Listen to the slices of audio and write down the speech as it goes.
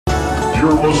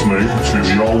You're listening to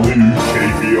the all-new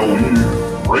KBLU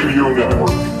Radio Network.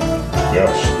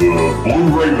 That's the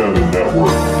Blue Raven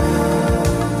Network.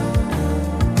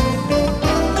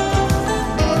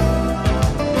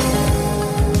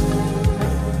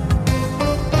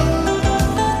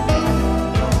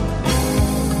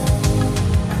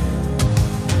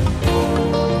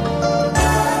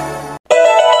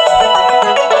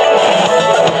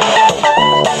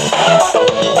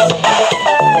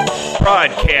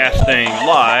 Broadcasting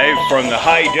live from the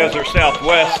high desert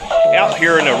southwest out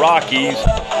here in the Rockies.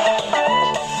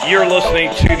 You're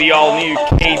listening to the all-new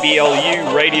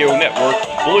KBLU Radio Network,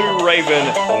 Blue Raven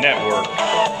Network.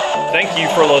 Thank you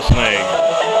for listening.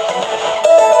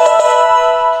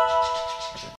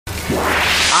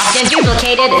 Often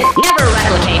duplicated, never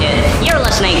replicated. You're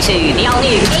listening to the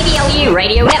all-new KBLU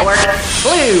Radio Network,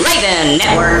 Blue Raven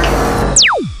Network.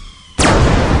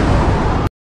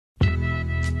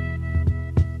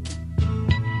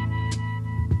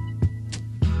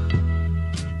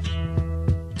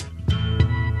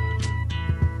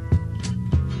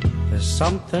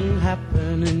 Something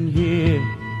happening here,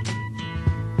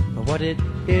 but what it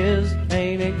is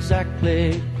ain't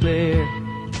exactly clear.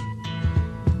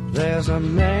 There's a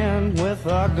man with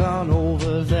a gun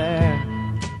over there,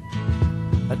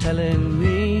 telling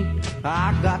me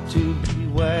I got to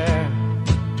beware.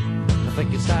 I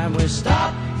think it's time we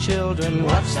stop, children,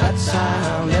 what's that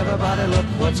sound? Everybody look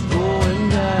what's going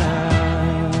down.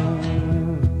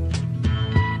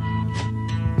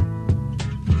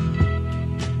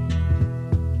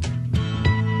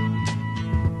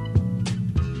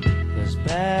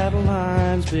 Battle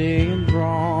lines being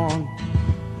drawn,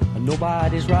 and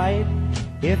nobody's right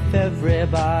if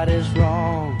everybody's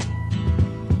wrong.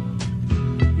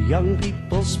 Young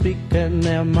people speaking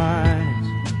their minds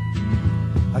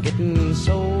are getting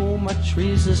so much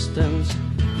resistance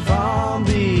from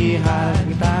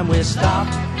behind. Time we stop,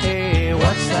 hey,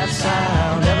 what's that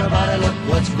sound? Everybody look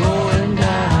what's going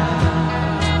down.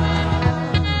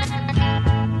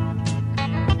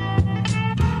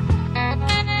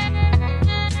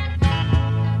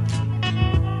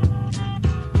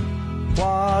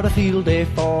 What a field day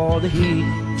for the heat.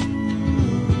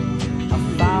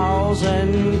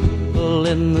 1,000 people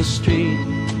in the street,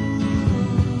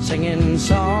 singing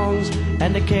songs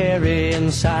and a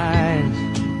carrying signs.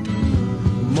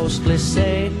 Mostly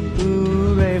say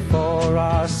hooray for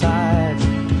our side.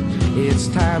 It's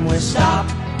time we stop.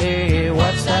 Hey,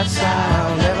 what's that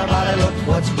sound? Everybody look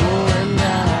what's going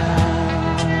down.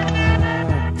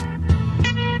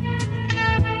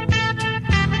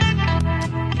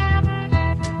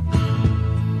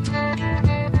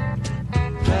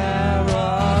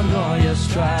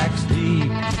 Strikes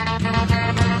deep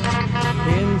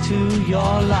into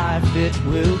your life, it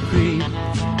will creep.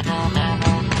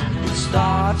 It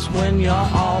starts when you're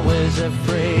always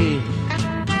afraid.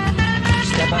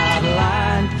 Step out of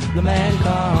line, the man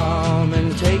come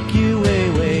and take you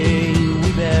away.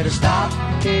 We better stop,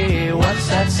 hey, what's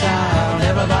that sound?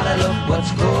 Everybody look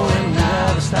what's going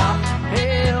down. We better stop,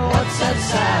 hey, what's that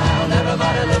sound?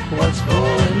 Everybody look what's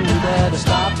going. We better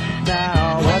stop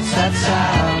now, what's that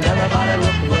sound? Everybody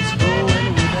look what's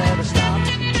going. We better stop,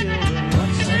 children,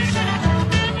 what's that sound?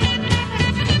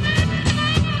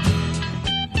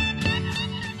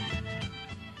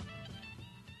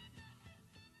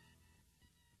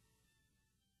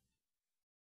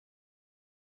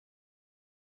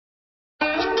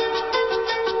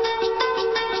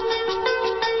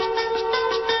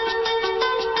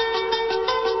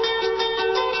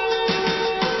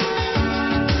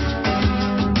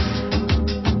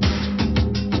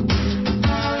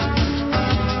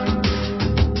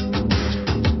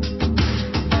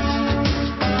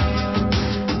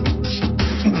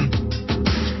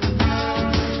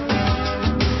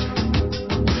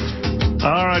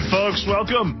 Folks,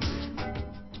 welcome.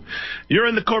 You're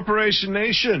in the Corporation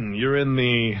Nation. You're in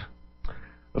the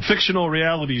fictional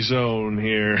reality zone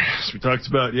here, as we talked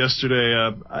about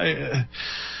yesterday.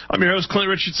 I'm your host, Clint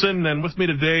Richardson, and with me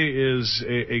today is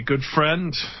a good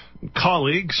friend,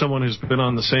 colleague, someone who's been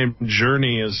on the same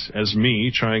journey as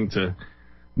me, trying to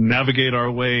navigate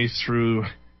our way through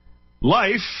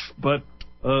life, but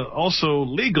also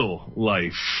legal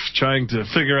life, trying to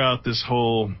figure out this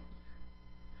whole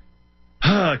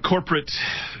corporate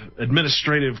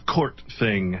administrative court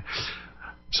thing.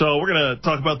 So we're going to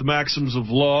talk about the maxims of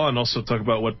law and also talk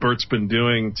about what Bert's been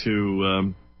doing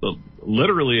to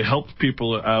literally help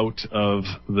people out of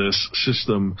this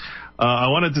system. I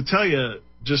wanted to tell you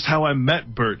just how I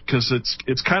met Bert, because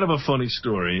it's kind of a funny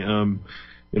story.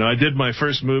 I did my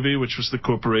first movie, which was The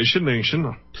Corporation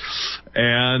Nation,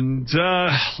 and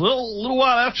a little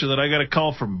while after that, I got a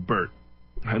call from Bert.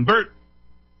 And Bert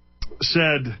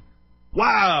said,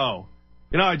 wow,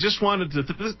 I just wanted to,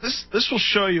 this will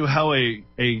show you how a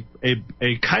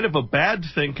kind of a bad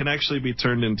thing can actually be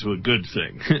turned into a good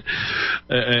thing.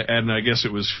 And I guess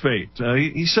it was fate.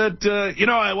 He said,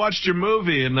 I watched your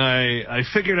movie and I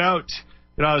figured out,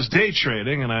 I was day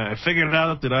trading and I figured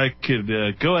out that I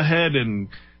could go ahead and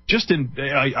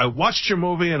I watched your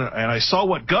movie and I saw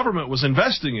what government was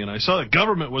investing in. I saw that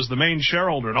government was the main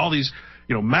shareholder in all these,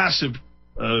 massive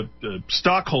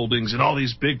stock holdings in all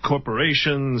these big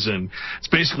corporations, and it's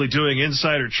basically doing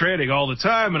insider trading all the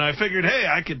time. And I figured, hey,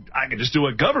 I could just do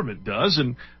what government does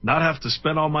and not have to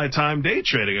spend all my time day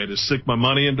trading. I just stick my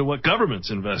money into what government's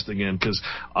investing in, because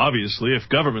obviously if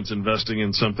government's investing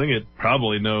in something, it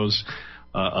probably knows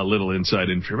a little inside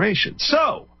information.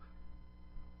 So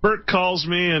Bert calls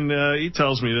me and he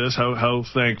tells me this, how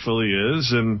thankful he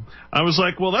is, and I was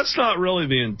like, well, that's not really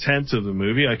the intent of the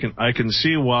movie. I can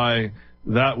see why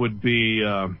that would be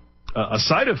a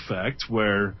side effect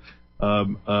where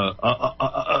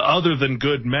other than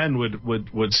good men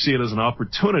would see it as an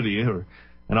opportunity or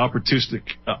an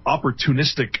opportunistic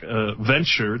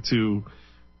venture to,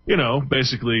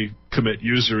 basically commit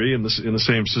usury in the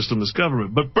same system as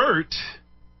government. But Bert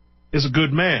is a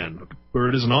good man.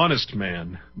 Bert is an honest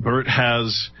man. Bert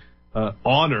has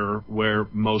honor where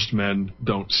most men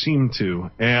don't seem to.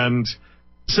 And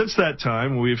since that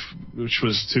time, which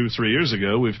was 2-3 years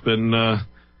ago, we've been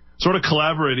sort of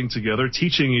collaborating together,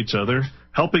 teaching each other,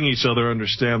 helping each other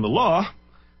understand the law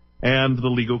and the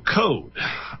legal code.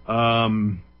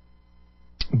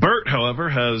 Bert, however,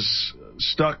 has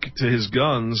stuck to his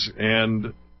guns,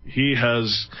 and he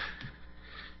has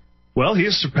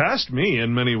surpassed me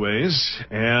in many ways,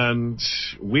 and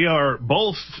we are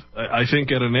both, I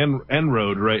think, at an end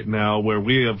road right now where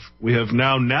we have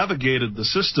now navigated the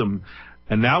system,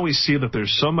 and now we see that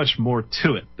there's so much more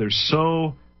to it. There's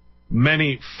so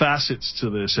many facets to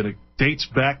this, and it dates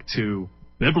back to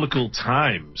biblical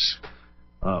times,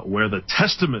 where the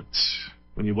testament,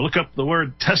 when you look up the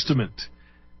word testament,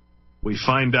 we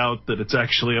find out that it's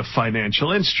actually a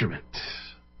financial instrument.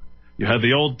 You have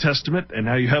the Old Testament, and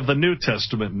now you have the New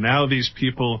Testament. Now these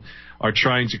people are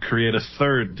trying to create a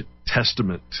third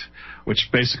testament, which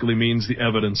basically means the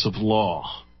evidence of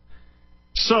law.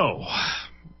 So,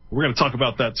 we're going to talk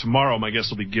about that tomorrow. My guest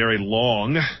will be Gary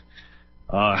Long,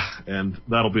 and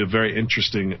that'll be a very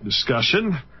interesting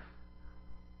discussion.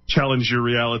 Challenge your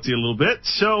reality a little bit.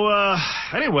 So,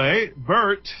 anyway,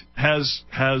 Bert has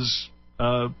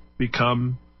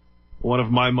become one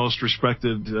of my most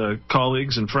respected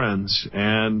colleagues and friends,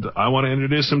 and I want to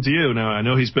introduce him to you. Now, I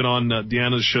know he's been on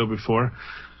Deanna's show before,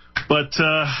 but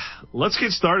let's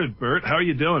get started, Bert. How are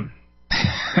you doing?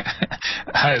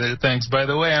 Hi there, thanks. By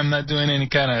the way, I'm not doing any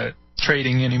kind of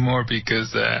trading anymore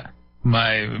because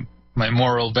my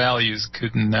moral values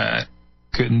couldn't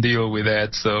deal with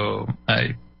that, so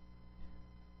I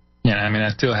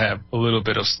still have a little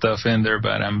bit of stuff in there,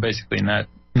 but I'm basically not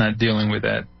dealing with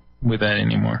that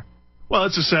anymore. Well,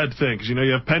 it's a sad thing because,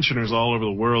 you have pensioners all over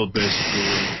the world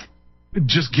basically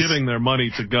just giving their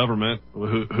money to government,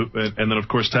 and then, of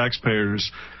course,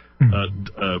 taxpayers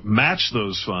match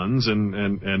those funds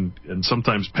and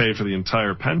sometimes pay for the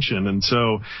entire pension. And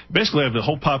so basically have the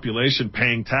whole population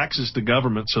paying taxes to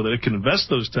government so that it can invest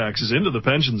those taxes into the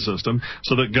pension system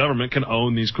so that government can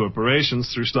own these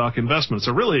corporations through stock investments.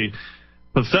 It's a really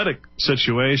pathetic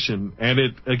situation, and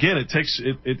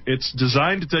it's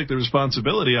designed to take the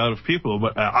responsibility out of people.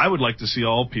 But I would like to see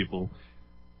all people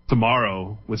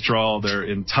tomorrow withdraw their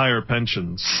entire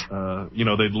pensions.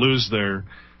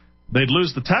 They'd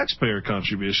lose the taxpayer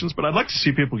contributions, but I'd like to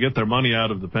see people get their money out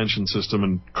of the pension system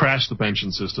and crash the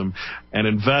pension system and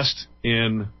invest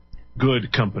in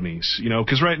good companies,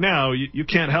 because right now you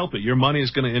can't help it. Your money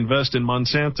is going to invest in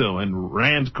Monsanto and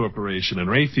Rand Corporation and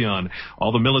Raytheon,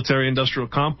 all the military-industrial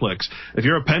complex. If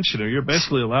you're a pensioner, you're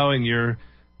basically allowing your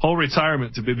whole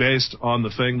retirement to be based on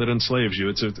the thing that enslaves you.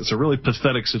 It's a really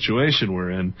pathetic situation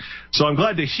we're in. So I'm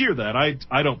glad to hear that.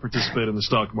 I don't participate in the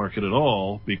stock market at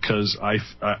all because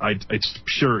it's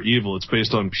pure evil. It's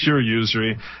based on pure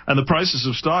usury, and the prices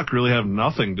of stock really have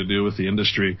nothing to do with the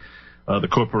industry, the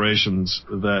corporations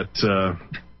that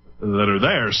are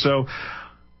there. So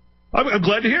I'm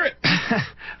glad to hear it.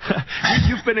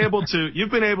 You've been able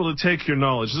to take your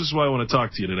knowledge. This is why I want to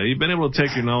talk to you today. You've been able to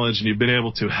take your knowledge and you've been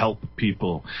able to help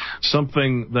people,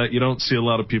 something that you don't see a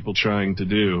lot of people trying to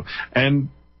do. And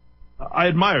I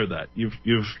admire that.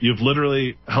 You've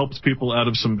literally helped people out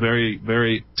of some very,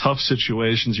 very tough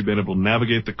situations. You've been able to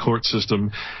navigate the court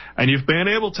system, and you've been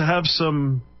able to have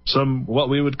some what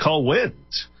we would call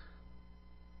wins.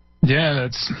 Yeah,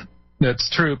 That's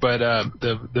true, but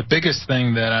the biggest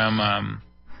thing that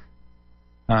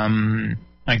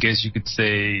I guess you could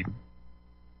say,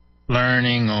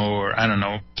 learning, or I don't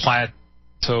know,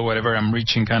 plateau, whatever I'm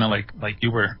reaching, kind of like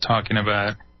you were talking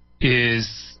about,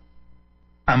 is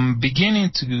I'm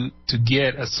beginning to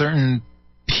get a certain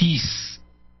peace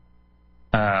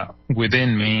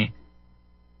within me.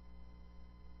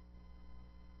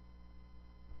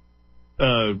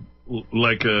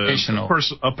 Like a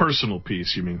personal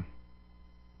peace, you mean?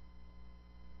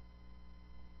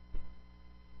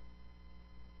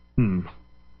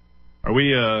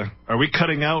 Are we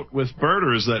cutting out with Bert,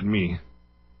 or is that me?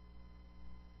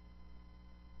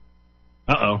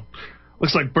 Uh-oh.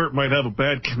 Looks like Bert might have a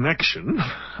bad connection.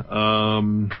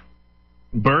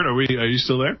 Bert, are you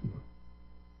still there?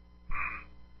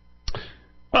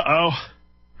 Uh-oh.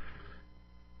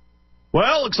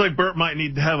 Well, looks like Bert might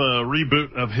need to have a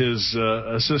reboot of his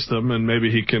system, and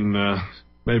maybe he can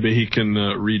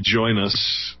rejoin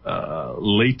us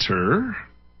later.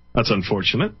 That's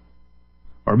unfortunate.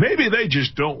 Or maybe they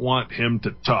just don't want him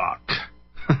to talk.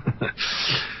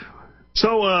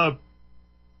 So,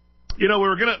 we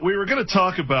were gonna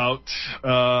talk about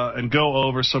and go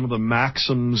over some of the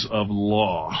maxims of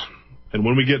law. And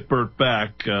when we get Bert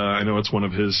back, I know it's one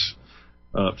of his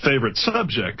favorite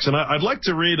subjects. And I'd like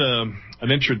to read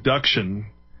an introduction.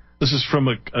 This is from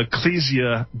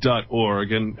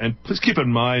ecclesia.org. And please keep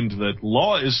in mind that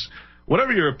law is,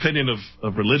 whatever your opinion of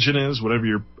religion is, whatever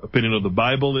your opinion of the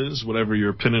Bible is, whatever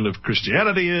your opinion of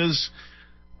Christianity is,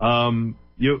 one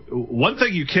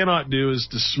thing you cannot do is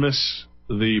dismiss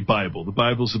the Bible. The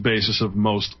Bible is the basis of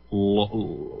most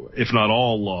law, if not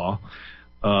all law.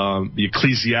 The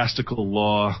ecclesiastical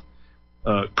law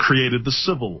created the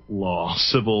civil law,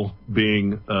 civil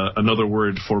being another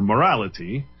word for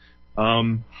morality.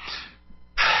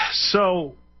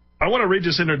 So I want to read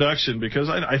this introduction because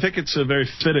I think it's very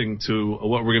fitting to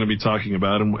what we're going to be talking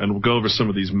about, and we'll go over some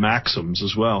of these maxims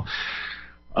as well.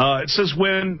 It says,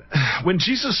 when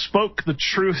Jesus spoke the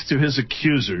truth to his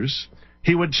accusers,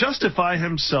 he would justify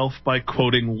himself by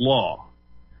quoting law.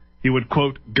 He would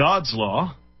quote God's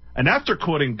law, and after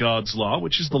quoting God's law,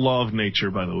 which is the law of nature,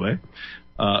 by the way,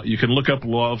 you can look up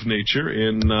law of nature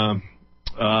in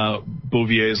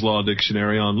Bouvier's Law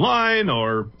Dictionary online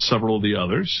or several of the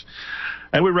others.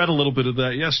 And we read a little bit of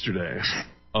that yesterday,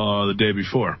 the day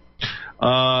before.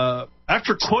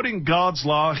 After quoting God's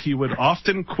law, he would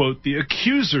often quote the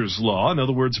accuser's law, in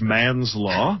other words, man's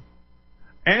law,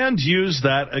 and use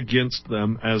that against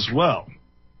them as well.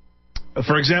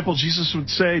 For example, Jesus would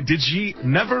say, "Did ye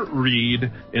never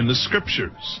read in the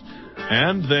Scriptures?"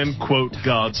 And then quote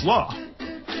God's law.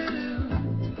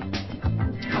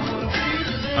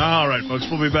 All right, folks,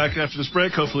 we'll be back after this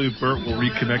break. Hopefully Bert will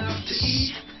reconnect.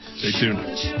 Stay tuned.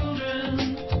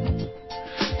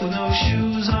 With no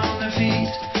shoes on their feet,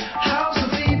 how's the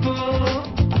people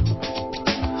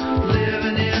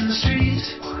living in the street?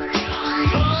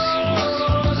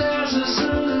 Oh, there's a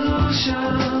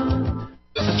solution.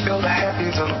 Let's build a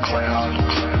happy little cloud.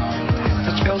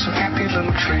 Let's build some happy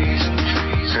little trees.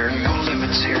 There are no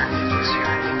limits here.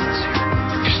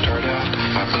 You start out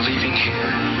by believing here.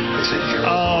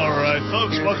 All right,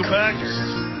 folks, welcome back.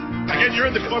 Again, you're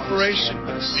in the corporation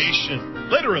nation.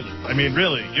 Literally. I mean,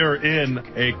 really, you're in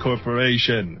a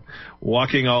corporation.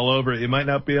 Walking all over it. You might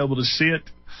not be able to see it,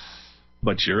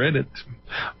 but you're in it.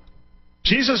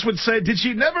 Jesus would say, "Did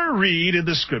you never read in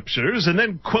the Scriptures?" and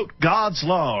then quote God's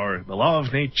law or the law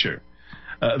of nature.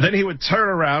 Then he would turn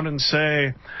around and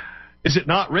say, "Is it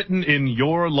not written in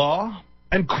your law?"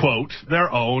 and quote their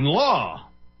own law.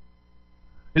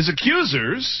 His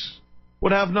accusers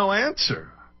would have no answer.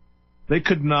 They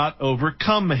could not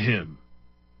overcome him.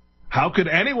 How could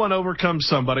anyone overcome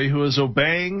somebody who is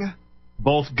obeying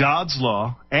both God's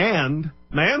law and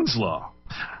man's law?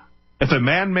 If a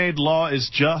man-made law is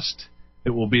just,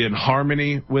 it will be in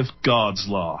harmony with God's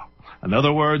law. In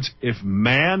other words, if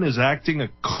man is acting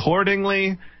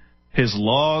accordingly, his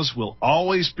laws will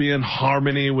always be in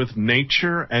harmony with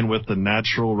nature and with the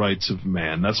natural rights of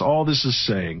man. That's all this is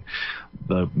saying.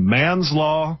 The man's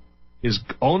law is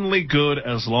only good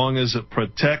as long as it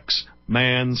protects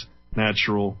man's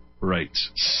natural rights.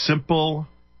 Simple,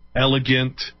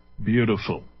 elegant,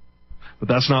 beautiful. But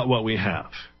that's not what we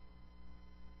have.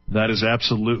 That is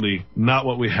absolutely not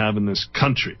what we have in this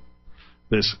country,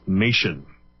 this nation.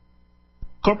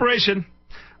 Corporation.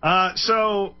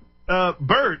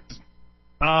 Bert,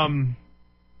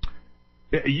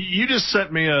 you just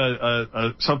sent me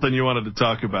something you wanted to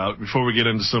talk about before we get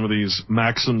into some of these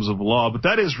maxims of law, but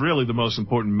that is really the most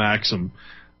important maxim.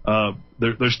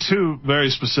 There's two very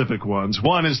specific ones.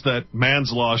 One is that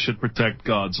man's law should protect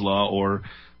God's law, or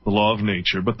the law of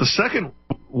nature. But the second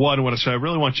one, which I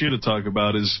really want you to talk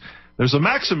about, is there's a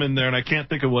maxim in there, and I can't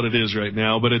think of what it is right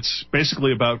now, but it's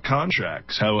basically about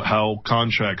contracts, how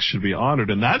contracts should be honored.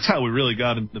 And that's how we really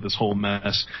got into this whole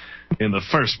mess in the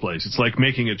first place. It's like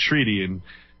making a treaty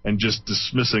and just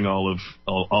dismissing all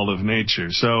of nature.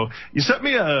 So you sent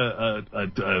me a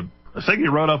thing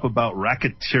you wrote up about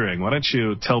racketeering. Why don't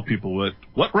you tell people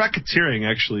what racketeering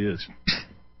actually is?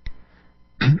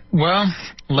 Well,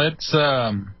 let's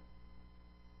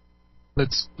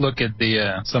look at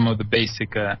some of the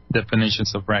basic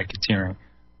definitions of racketeering.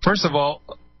 First of all,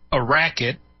 a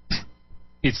racket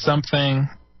is something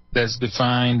that's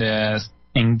defined as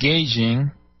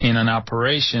engaging in an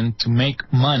operation to make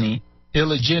money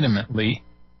illegitimately,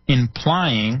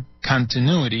 implying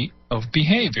continuity of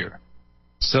behavior.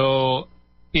 So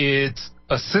it's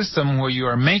a system where you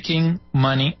are making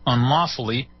money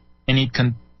unlawfully and it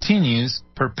continues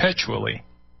perpetually.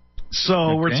 So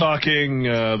okay. We're talking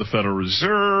the Federal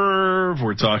Reserve,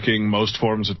 we're talking most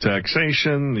forms of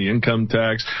taxation, the income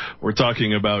tax, we're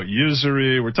talking about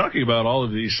usury, we're talking about all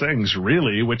of these things,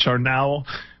 really, which are now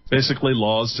basically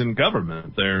laws in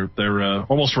government. They're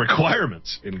almost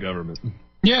requirements in government.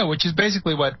 Yeah, which is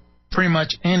basically what pretty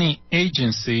much any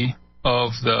agency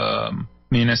of the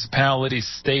municipality,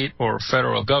 state, or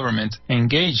federal government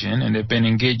engage in, and they've been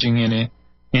engaging in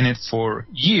it for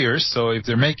years. So if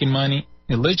they're making money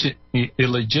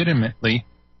illegitimately,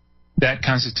 that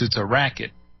constitutes a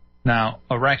racket. Now,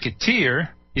 a racketeer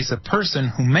is a person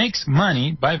who makes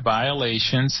money by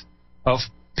violations of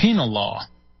penal law,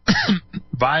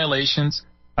 violations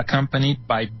accompanied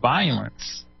by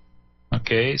violence.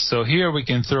 Okay, so here we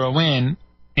can throw in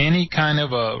any kind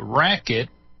of a racket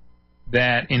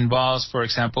that involves, for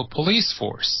example, police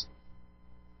force.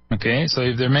 Okay, so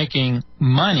if they're making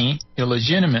money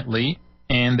illegitimately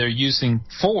and they're using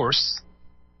force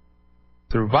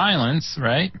through violence,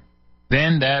 right,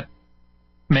 then that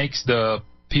makes the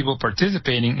people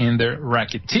participating in their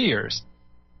racketeers.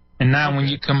 And now when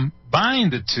you combine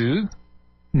the two,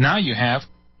 now you have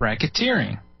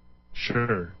racketeering.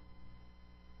 Sure.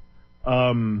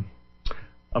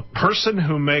 A person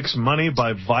who makes money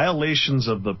by violations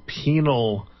of the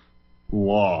penal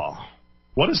law.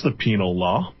 What is the penal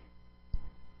law?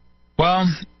 Well,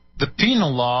 the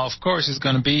penal law, of course, is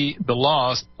going to be the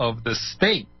laws of the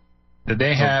state that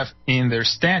they have in their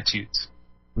statutes,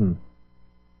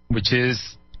 which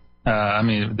is,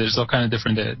 there's all kind of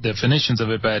different definitions of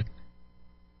it, but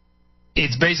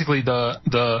it's basically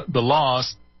the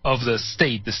laws of the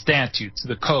state, the statutes,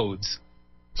 the codes.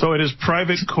 So it is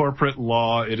private corporate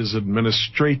law. It is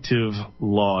administrative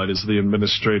law. It is the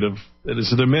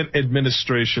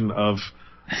administration of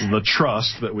the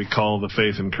trust that we call the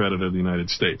faith and credit of the United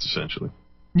States, essentially.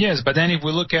 Yes, but then if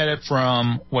we look at it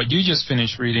from what you just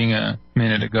finished reading a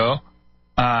minute ago,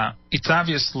 it's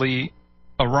obviously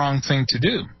a wrong thing to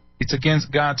do. It's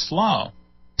against God's law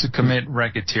to commit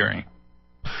racketeering.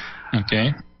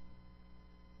 Okay?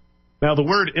 Now, the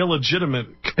word illegitimate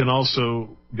can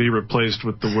also be replaced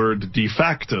with the word de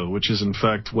facto, which is, in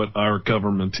fact, what our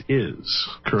government is,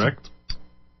 correct?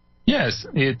 Yes,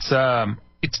 it's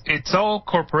all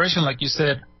corporation, like you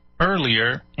said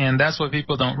earlier, and that's what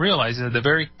people don't realize, that the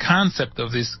very concept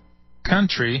of this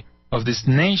country, of this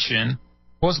nation,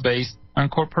 was based on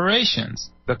corporations.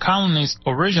 The colonies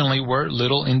originally were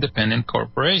little independent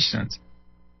corporations,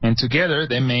 and together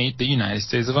they made the United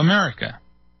States of America,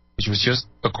 which was just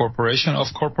a corporation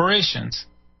of corporations.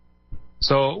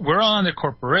 So we're all under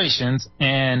corporations,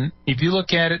 and if you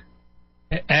look at it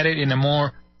in a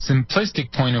more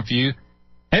simplistic point of view,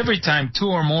 every time two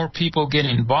or more people get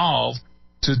involved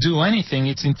to do anything,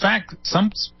 it's in fact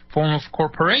some form of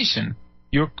corporation.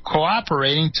 You're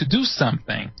cooperating to do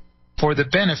something for the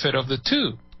benefit of the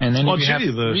two. And then if you have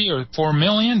 3 or 4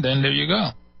 million, then there you go.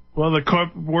 Well,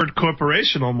 the word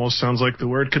corporation almost sounds like the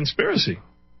word conspiracy.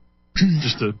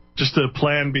 just a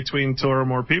plan between two or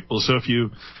more people. So if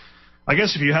you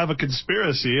have a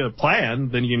conspiracy, a plan,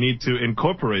 then you need to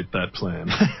incorporate that plan.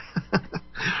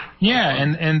 Yeah,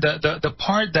 and the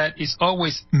part that is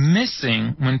always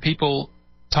missing when people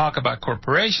talk about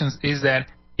corporations is that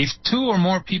if two or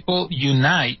more people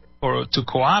unite or to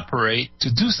cooperate to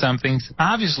do something,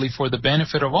 obviously for the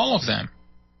benefit of all of them.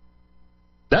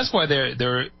 That's why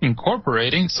they're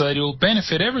incorporating, so that it will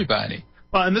benefit everybody.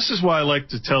 Well, and this is why I like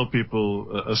to tell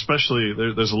people, especially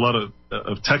there's a lot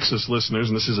of Texas listeners,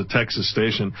 and this is a Texas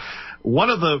station. One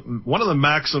of the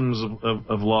maxims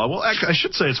of law, well, actually, I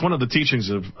should say it's one of the teachings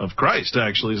of Christ,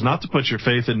 actually, is not to put your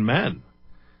faith in men.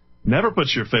 never put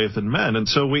your faith in men. And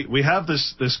so we have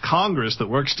this Congress that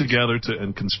works together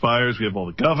and conspires. We have all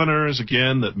the governors,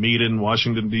 again, that meet in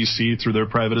Washington, D.C. through their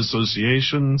private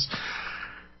associations.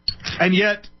 And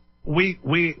yet we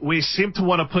seem to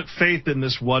want to put faith in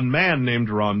this one man named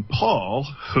Ron Paul,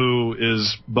 who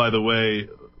is, by the way,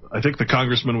 I think the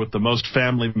congressman with the most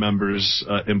family members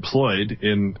employed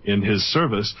in his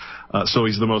service, so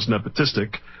he's the most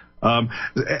nepotistic.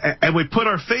 And we put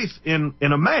our faith in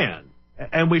a man.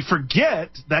 And we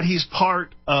forget that he's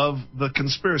part of the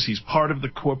conspiracy. He's part of the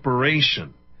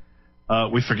corporation.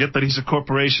 We forget that he's a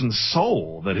corporation's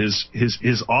soul, that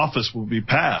his office will be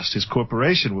passed, his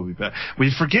corporation will be passed.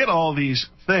 We forget all these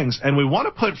things, and we want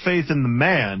to put faith in the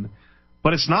man,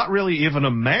 but it's not really even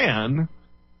a man.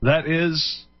 That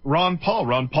is Ron Paul.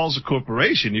 Ron Paul's a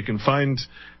corporation. You can find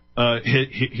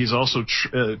he's also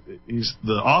he's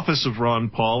the office of Ron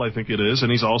Paul, I think it is,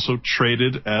 and he's also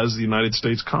traded as the United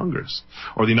States Congress,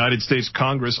 or the United States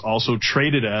Congress also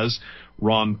traded as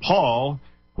Ron Paul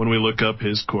when we look up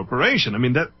his corporation. I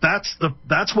mean,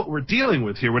 that's what we're dealing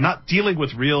with here. We're not dealing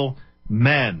with real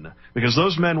men, because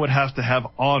those men would have to have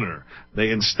honor. They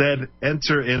instead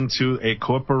enter into a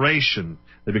corporation.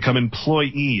 They become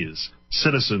employees,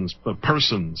 citizens,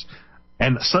 persons.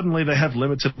 And suddenly they have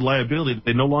limited liability.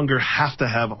 They no longer have to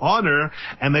have honor,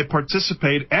 and they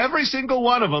participate, every single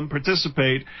one of them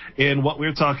participate in what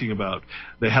we're talking about.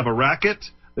 They have a racket,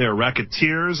 they're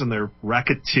racketeers, and they're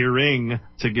racketeering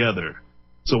together.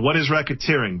 So what is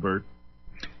racketeering, Bert?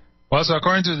 Well, so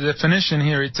according to the definition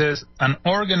here, it says an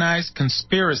organized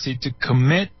conspiracy to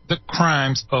commit the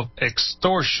crimes of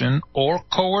extortion or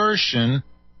coercion,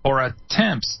 or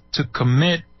attempts to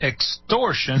commit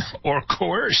extortion or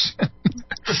coercion.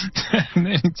 And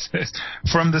then it says,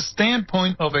 from the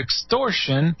standpoint of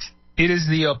extortion, it is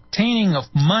the obtaining of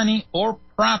money or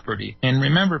property. And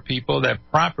remember, people, that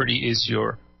property is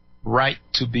your right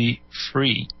to be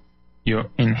free, your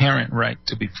inherent right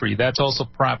to be free. That's also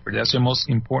property. That's your most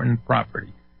important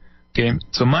property. Okay,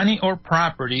 so money or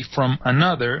property from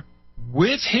another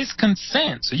with his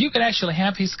consent. So you could actually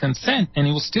have his consent and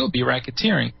it will still be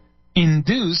racketeering,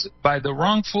 induced by the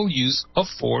wrongful use of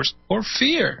force or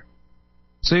fear.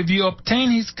 So if you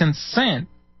obtain his consent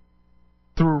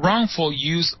through wrongful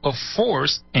use of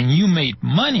force and you made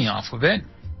money off of it,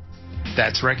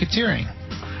 that's racketeering.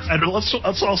 And let's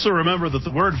also remember that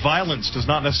the word violence does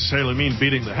not necessarily mean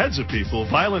beating the heads of people.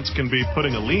 Violence can be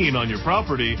putting a lien on your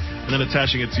property and then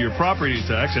attaching it to your property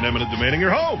tax and eminent domain in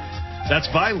your home. That's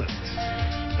violence.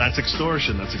 That's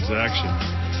extortion. That's exaction.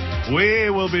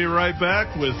 We will be right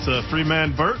back with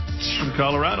Freeman Bert from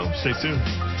Colorado. Stay tuned.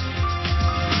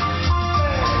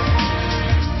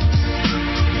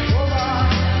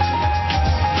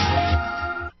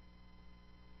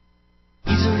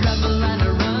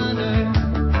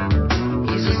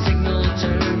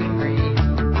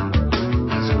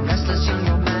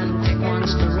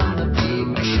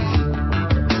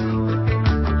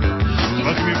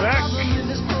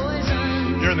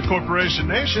 Corporation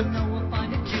Nation.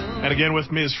 And again, with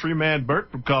me is Freeman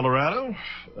Bert from Colorado.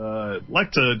 I'd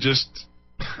like to just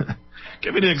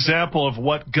give you an example of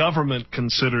what government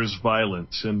considers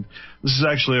violence. And this is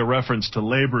actually a reference to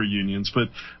labor unions, but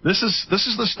this is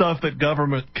the stuff that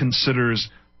government considers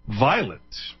violent.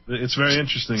 It's very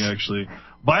interesting, actually.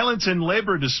 Violence in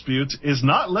labor disputes is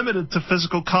not limited to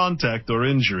physical contact or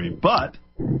injury, but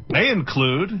may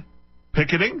include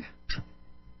picketing,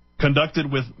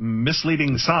 conducted with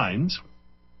misleading signs,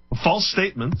 false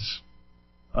statements,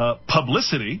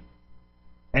 publicity,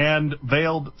 and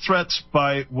veiled threats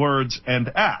by words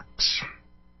and acts.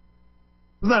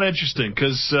 Isn't that interesting?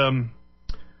 Because,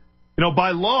 by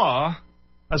law,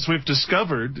 as we've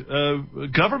discovered,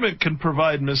 government can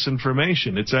provide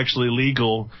misinformation. It's actually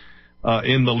legal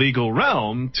in the legal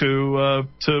realm to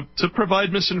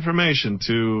provide misinformation,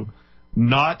 to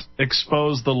not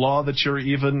expose the law that you're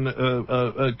even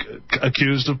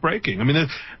accused of breaking. I mean,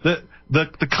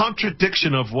 the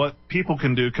contradiction of what people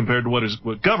can do compared to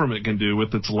what government can do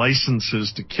with its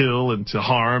licenses to kill and to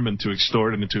harm and to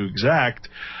extort and to exact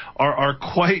are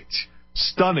quite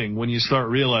stunning when you start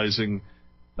realizing,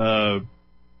 the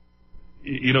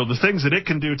things that it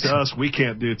can do to us, we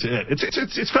can't do to it.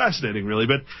 It's fascinating, really,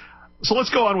 but. So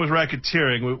let's go on with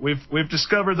racketeering. We've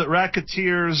discovered that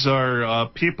racketeers are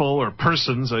people, or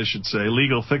persons, I should say,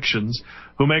 legal fictions,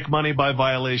 who make money by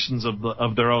violations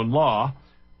of their own law,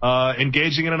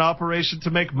 engaging in an operation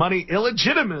to make money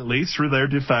illegitimately through their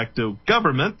de facto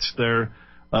government, their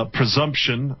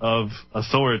presumption of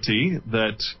authority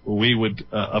that we would,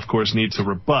 of course, need to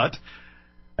rebut.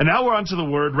 And now we're on to the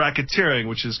word racketeering,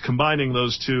 which is combining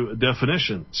those two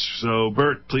definitions. So,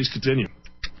 Bert, please continue.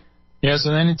 Yeah,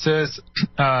 so then it says,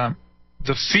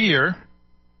 the fear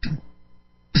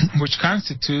which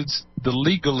constitutes the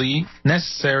legally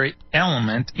necessary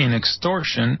element in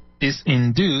extortion is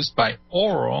induced by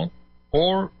oral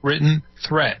or written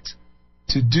threat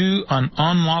to do an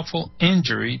unlawful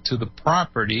injury to the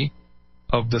property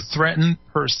of the threatened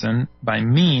person by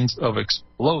means of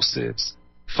explosives,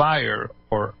 fire,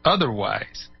 or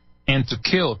otherwise, and to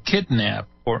kill, kidnap,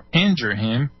 or injure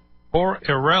him or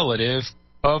a relative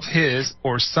of his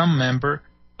or some member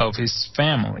of his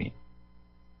family.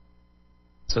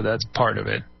 So that's part of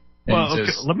it. And well,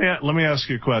 okay, let me ask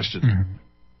you a question.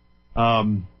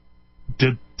 Mm-hmm.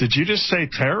 Did you just say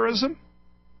terrorism?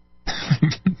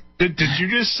 Did you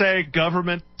just say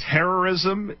government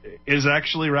terrorism is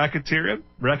actually racketeering?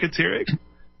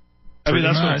 I mean,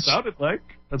 that's what it sounded like.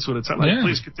 That's what it sounded like.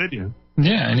 Please continue.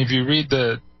 Yeah, and if you read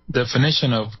the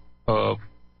definition of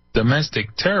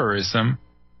domestic terrorism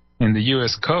in the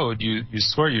U.S. Code, you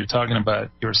swear you're talking about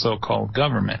your so-called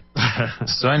government.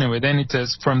 So anyway, then it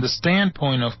says, from the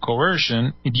standpoint of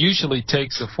coercion, it usually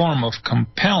takes a form of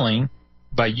compelling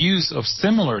by use of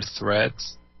similar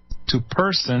threats to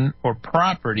person or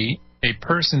property, a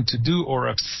person to do or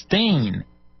abstain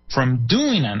from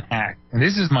doing an act. And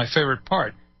this is my favorite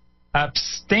part.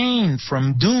 Abstain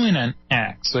from doing an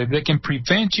act. So if they can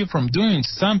prevent you from doing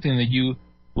something that you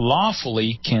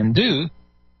lawfully can do,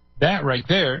 that right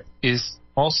there is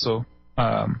also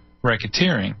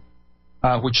racketeering,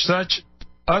 which such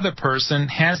other person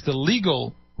has the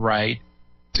legal right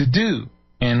to do.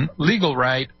 And legal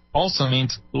right also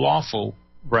means lawful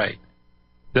right.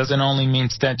 Doesn't only mean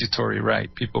statutory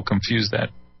right. People confuse that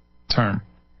term.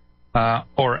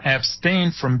 Or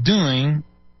abstain from doing,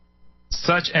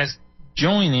 such as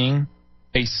joining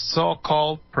a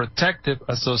so-called protective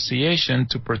association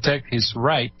to protect his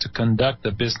right to conduct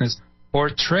a business or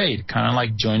trade, kind of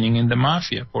like joining in the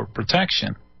mafia for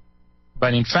protection.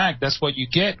 But in fact, that's what you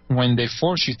get when they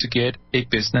force you to get a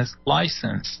business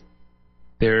license.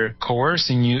 They're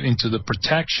coercing you into the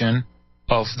protection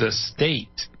of the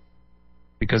state.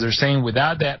 Because they're saying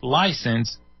without that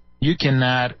license, you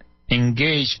cannot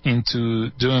engage into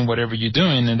doing whatever you're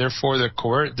doing, and therefore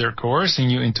they're coercing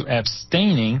you into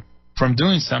abstaining from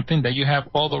doing something that you have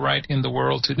all the right in the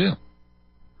world to do.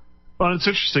 Well, it's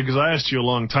interesting because I asked you a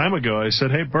long time ago. I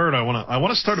said, "Hey, Bert, I want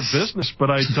to start a business,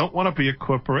 but I don't want to be a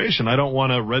corporation. I don't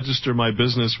want to register my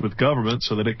business with government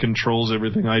so that it controls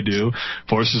everything I do,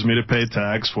 forces me to pay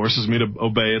tax, forces me to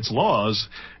obey its laws,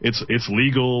 its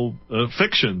legal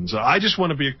fictions. I just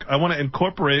want to I want to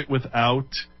incorporate without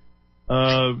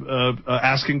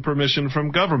asking permission from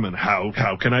government.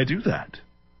 How can I do that?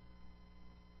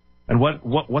 And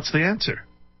what's the answer?"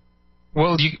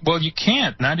 Well, you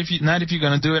can't. Not if you're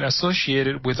going to do it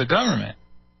associated with the government,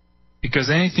 because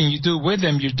anything you do with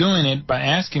them, you're doing it by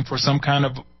asking for some kind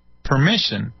of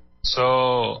permission.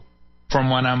 So, from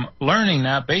what I'm learning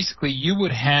now, basically you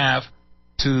would have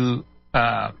to,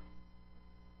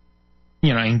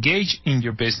 engage in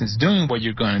your business, doing what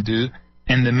you're going to do,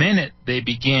 and the minute they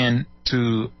begin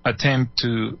to attempt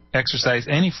to exercise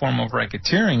any form of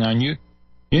racketeering on you,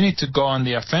 you need to go on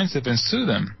the offensive and sue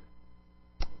them.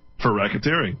 For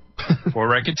racketeering. For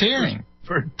racketeering.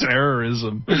 For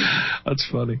terrorism. That's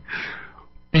funny.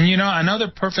 And another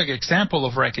perfect example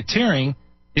of racketeering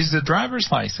is the driver's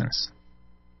license.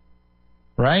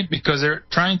 Right? Because they're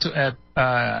trying to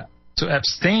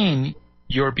abstain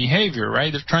your behavior,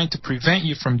 right? They're trying to prevent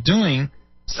you from doing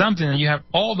something that you have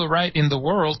all the right in the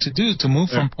world to do to move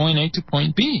from point A to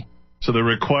point B. So they're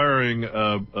requiring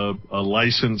a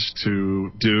license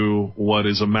to do what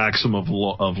is a maximum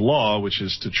of law, which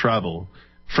is to travel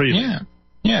freely.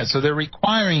 Yeah. So they're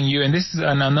requiring you, and this is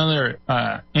another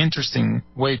interesting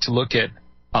way to look at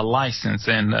a license,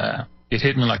 and it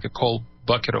hit me like a cold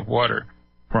bucket of water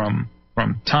from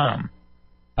Tom.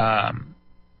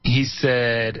 He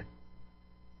said,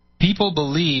 people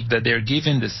believe that they're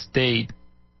giving the state,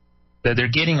 that they're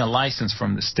getting a license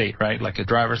from the state, right? Like a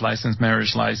driver's license,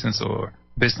 marriage license, or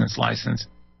business license.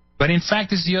 But in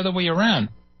fact, it's the other way around.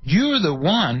 You're the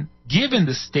one giving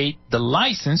the state the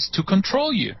license to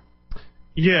control you.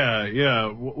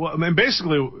 Yeah. Well, I mean,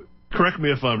 basically, correct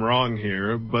me if I'm wrong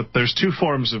here, but there's two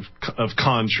forms of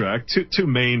contract, two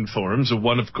main forms.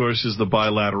 One, of course, is the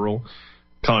bilateral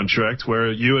contract,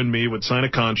 where you and me would sign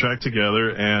a contract together,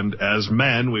 and as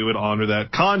men, we would honor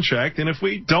that contract, and if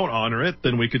we don't honor it,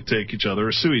 then we could take each other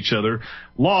or sue each other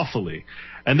lawfully.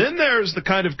 And then there's the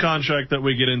kind of contract that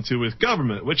we get into with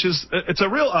government, which is, it's a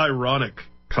real ironic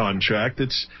contract.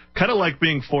 It's kind of like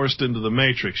being forced into the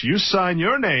Matrix. You sign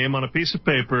your name on a piece of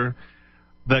paper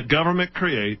that government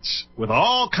creates with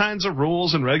all kinds of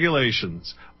rules and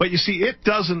regulations. But you see, it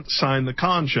doesn't sign the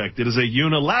contract. It is a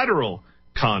unilateral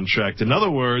contract. In other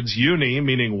words, uni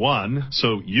meaning one,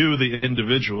 so you, the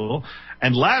individual,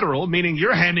 and lateral meaning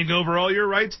you're handing over all your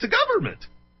rights to government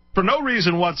for no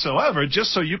reason whatsoever,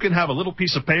 just so you can have a little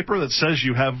piece of paper that says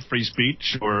you have free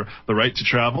speech or the right to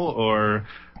travel or,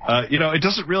 it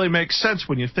doesn't really make sense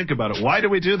when you think about it. Why do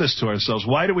we do this to ourselves?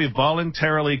 Why do we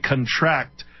voluntarily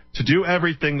contract to do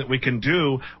everything that we can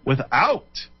do without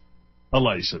a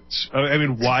license? I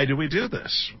mean, why do we do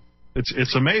this?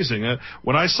 It's amazing.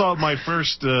 When I saw my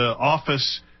first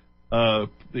office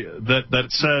that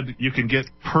said you can get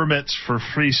permits for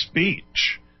free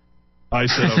speech, I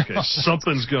said, okay,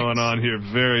 something's going on here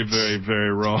very, very,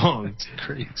 very wrong. That's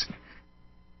crazy.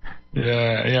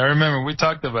 Yeah, I remember we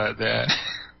talked about that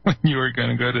when you were going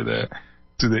to go to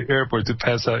the airport to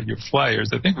pass out your flyers.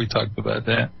 I think we talked about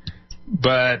that.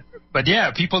 But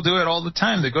yeah, people do it all the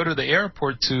time. They go to the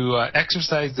airport to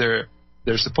exercise their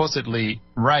supposedly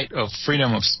right of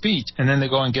freedom of speech, and then they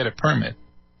go and get a permit.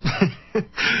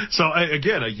 So,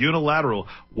 again, a unilateral,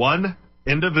 one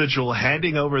individual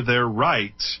handing over their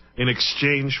rights in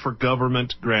exchange for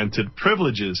government-granted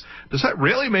privileges. Does that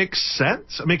really make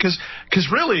sense? I mean, because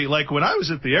really, like when I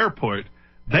was at the airport,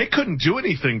 they couldn't do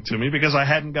anything to me because I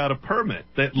hadn't got a permit.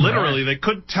 They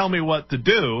couldn't tell me what to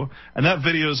do, and that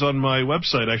video is on my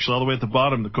website, actually, all the way at the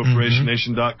bottom,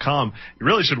 thecorporationnation.com. You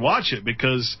really should watch it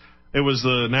because it was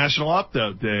the National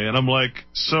Opt-Out Day, and I'm like,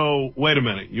 so, wait a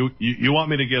minute, you want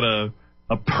me to get a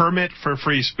permit for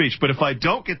free speech, but if I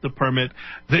don't get the permit,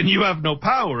 then you have no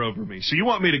power over me. So you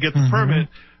want me to get the permit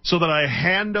so that I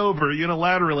hand over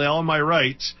unilaterally all my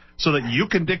rights so that you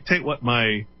can dictate what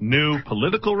my new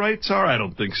political rights are? I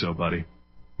don't think so, buddy.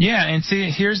 Yeah, and see,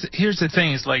 here's the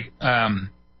thing. It's like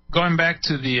going back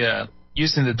to the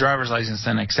using the driver's license as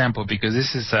an example, because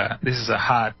this is a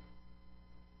hot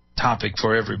topic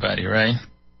for everybody, right?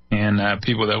 And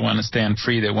people that want to stand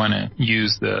free, they want to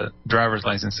use the driver's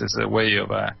license as a way of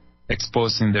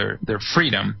exposing their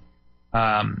freedom.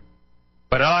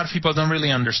 But a lot of people don't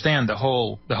really understand the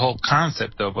whole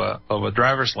concept of a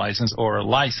driver's license or a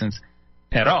license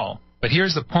at all. But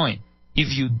here's the point: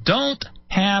 if you don't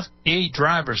have a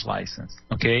driver's license,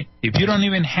 okay, if you don't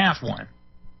even have one,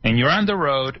 and you're on the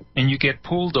road and you get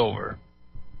pulled over,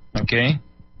 okay,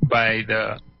 by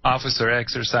the officer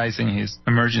exercising his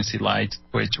emergency lights,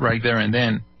 which right there and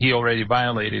then he already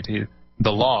violated the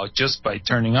law just by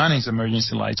turning on his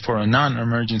emergency lights for a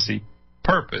non-emergency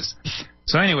purpose.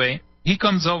 So anyway, he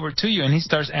comes over to you and he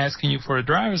starts asking you for a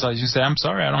driver's license. You say, I'm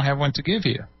sorry, I don't have one to give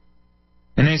you.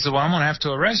 And he says, well, I'm going to have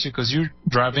to arrest you because you're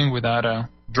driving without a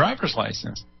driver's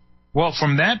license. Well,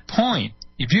 from that point,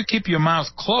 if you keep your mouth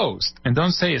closed and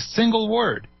don't say a single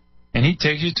word, and he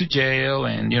takes you to jail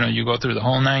and, you go through the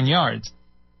whole 9 yards,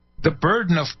 the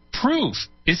burden of proof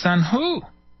is on who?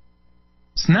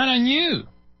 It's not on you.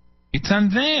 It's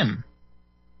on them.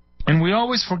 And we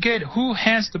always forget who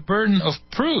has the burden of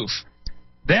proof.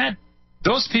 That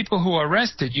those people who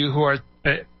arrested you, who are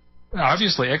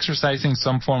obviously exercising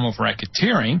some form of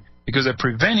racketeering because they're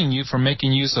preventing you from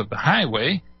making use of the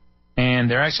highway, and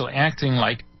they're actually acting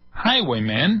like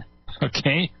highwaymen,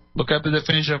 okay? Look up the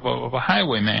definition of a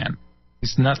highwayman.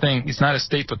 It's nothing. It's not a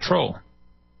state patrol,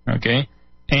 okay?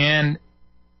 And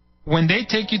when they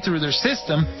take you through their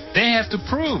system, they have to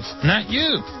prove, not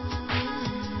you.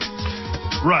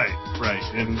 Right.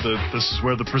 And this is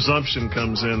where the presumption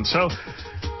comes in. So,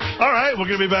 all right, we're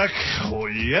going to be back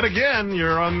yet again.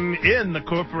 You're in the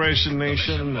Corporation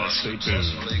Nation. Stay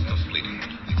tuned.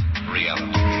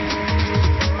 Reality.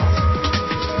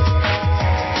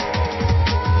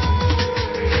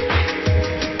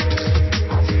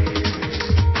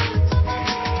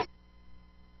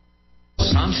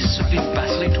 Scientists have been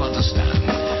battling to understand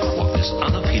what this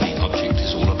unappealing object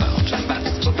is all about.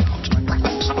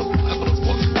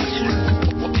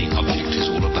 What the object is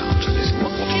all about.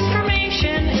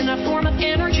 Information in the form of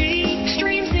energy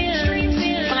streams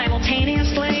in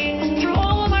simultaneously through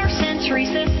all of our sensory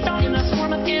systems in the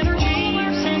form of energy.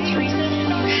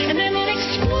 And then it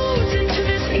explodes into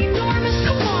this enormous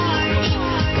collage.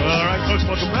 All right, folks,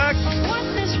 welcome back. What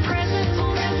this present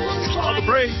moment looks like. On the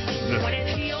break. What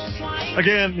it feels like.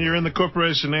 Again, you're in the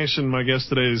Corporation Nation. My guest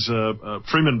today is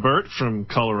Freeman Burt from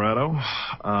Colorado.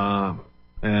 I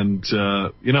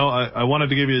wanted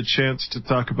to give you a chance to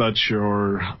talk about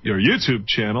your YouTube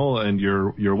channel and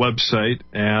your website.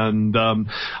 And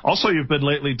also, you've been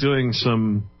lately doing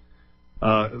some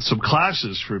some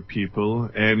classes for people,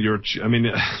 and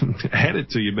I had it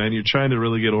to you, man. You're trying to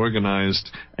really get organized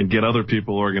and get other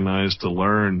people organized to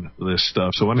learn this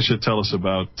stuff. So why don't you tell us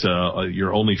about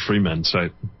your Only Free Men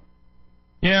site?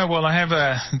 Yeah, well, I have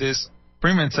this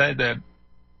Free Men site that,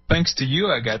 thanks to you,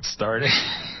 I got started.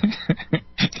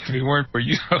 If it weren't for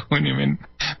you, I wouldn't even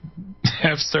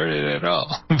have started at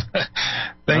all.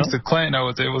 Thanks to Clint, I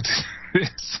was able to do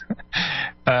this.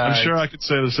 I'm sure I could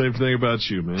say the same thing about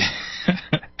you, man.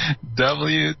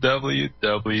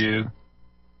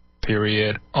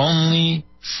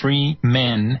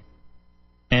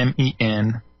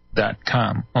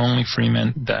 www.onlyfreemen.com.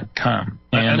 Onlyfreemen.com.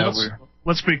 And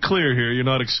let's be clear here. You're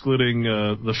not excluding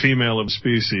the female of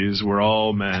species. We're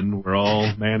all men. We're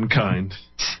all mankind.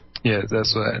 Yeah,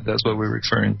 that's what we're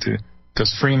referring to.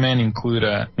 Because free men include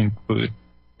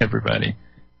everybody.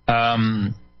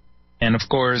 And of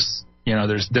course,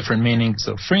 there's different meanings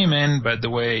of free men, but the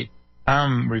way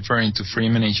I'm referring to free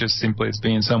men is just simply as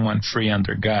being someone free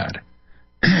under God.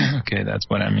 Okay, that's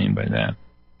what I mean by that.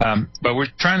 But we're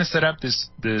trying to set up this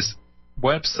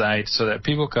website so that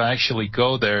people can actually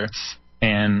go there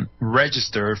and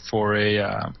register for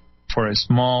a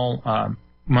small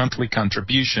monthly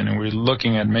contribution, and we're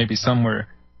looking at maybe somewhere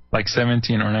like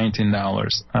 $17 or $19,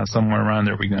 somewhere around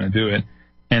there. We're going to do it.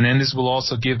 And then this will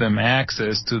also give them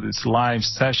access to this live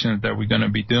sessions that we're going to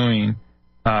be doing.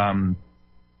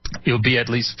 It'll be at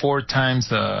least 4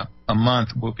 times a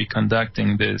month we'll be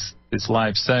conducting this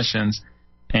live sessions,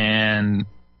 and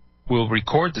we'll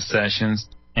record the sessions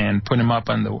and put them up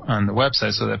on the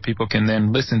website so that people can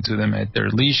then listen to them at their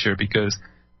leisure, because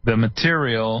the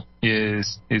material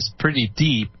is pretty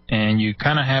deep, and you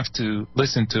kind of have to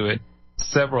listen to it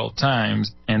several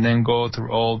times and then go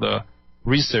through all the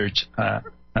research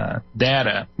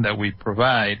data that we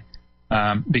provide,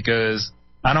 because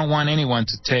I don't want anyone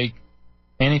to take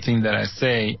anything that I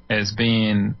say as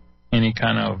being any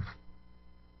kind of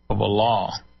a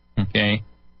law. Okay,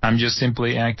 I'm just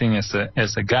simply acting as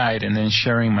a guide, and then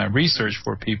sharing my research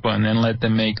for people, and then let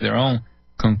them make their own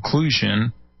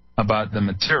conclusion about the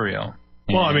material.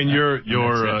 Well, I mean, your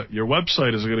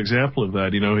website is a good example of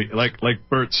that. Like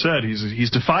Bert said, he's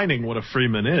defining what a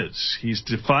freeman is. He's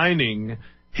defining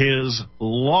his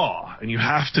law, and you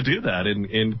have to do that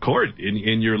in court,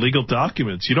 in your legal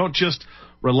documents. You don't just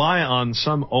rely on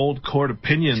some old court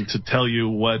opinion to tell you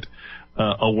what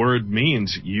a word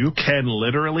means. You can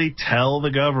literally tell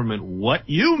the government what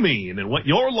you mean and what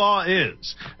your law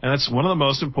is, and that's one of the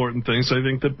most important things I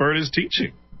think that Bert is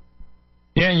teaching.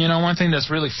 Yeah, and one thing that's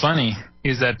really funny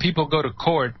is that people go to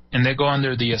court and they go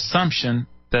under the assumption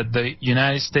that the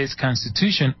United States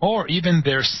Constitution or even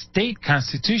their state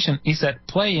constitution is at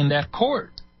play in that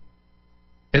court.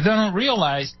 They don't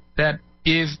realize that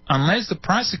unless the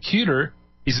prosecutor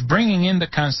is bringing in the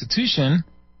Constitution,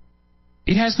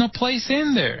 it has no place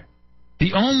in there.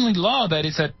 The only law that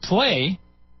is at play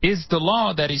is the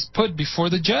law that is put before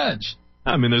the judge.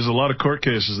 I mean, there's a lot of court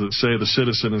cases that say the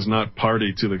citizen is not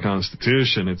party to the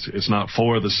Constitution. It's not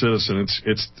for the citizen.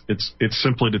 It's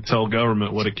simply to tell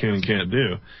government what it can and can't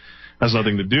do. It has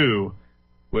nothing to do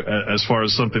as far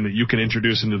as something that you can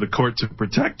introduce into the court to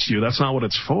protect you. That's not what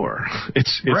it's for.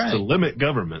 It's right. To limit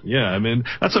government. Yeah, I mean,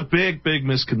 that's a big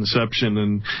misconception.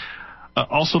 And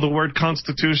also, the word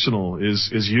constitutional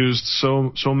is used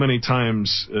so many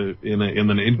times in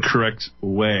an incorrect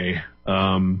way.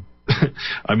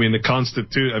 I mean,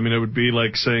 it would be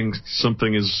like saying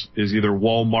something is either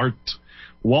Walmart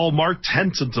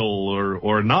tentacle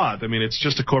or not. I mean, it's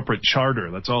just a corporate charter.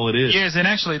 That's all it is. Yes, and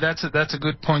actually, that's a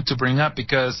good point to bring up,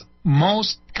 because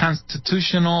most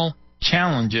constitutional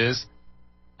challenges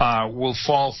will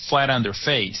fall flat on their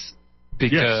face,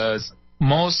 because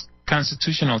most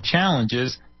constitutional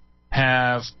challenges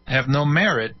have no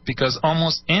merit, because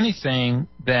almost anything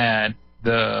that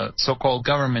the so-called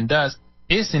government does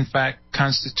is in fact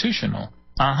constitutional,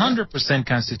 100%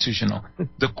 constitutional.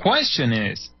 The question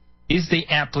is the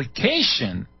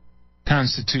application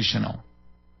constitutional?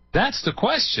 That's the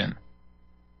question.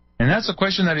 And that's a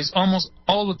question that is almost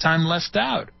all the time left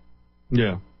out.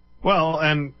 Yeah. Well,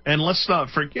 and let's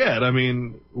not forget, I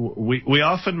mean, we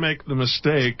often make the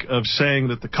mistake of saying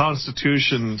that the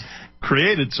Constitution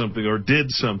created something or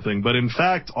did something, but in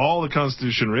fact, all the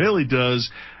Constitution really does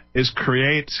is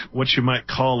create what you might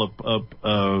call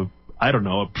a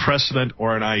precedent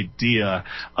or an idea,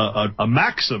 a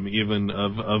maxim even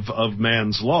of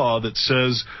man's law that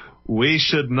says we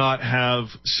should not have,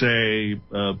 say,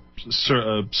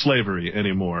 slavery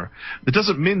anymore. It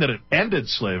doesn't mean that it ended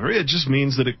slavery. It just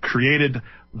means that it created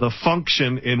the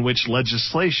function in which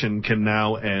legislation can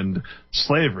now end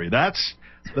slavery. That's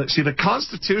the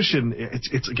Constitution,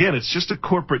 it's just a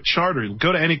corporate charter. You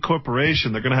go to any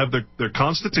corporation, they're going to have their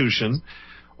Constitution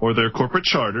or their corporate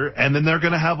charter, and then they're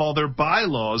going to have all their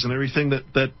bylaws and everything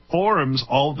that forms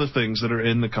all the things that are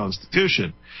in the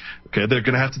Constitution. Okay, they're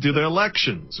going to have to do their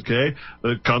elections. Okay,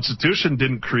 the Constitution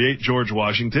didn't create George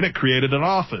Washington; it created an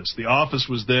office. The office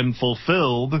was then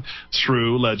fulfilled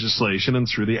through legislation and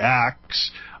through the acts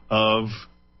of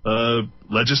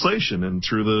legislation and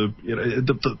through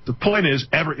the point is,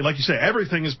 like you say,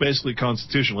 everything is basically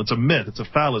constitutional. It's a myth. It's a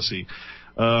fallacy.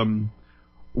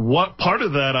 What part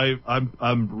of that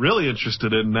I'm really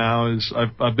interested in now is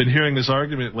I've been hearing this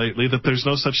argument lately that there's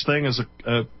no such thing as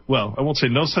I won't say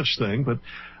no such thing, but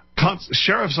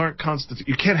sheriffs aren't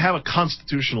you can't have a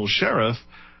constitutional sheriff.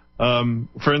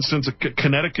 For instance,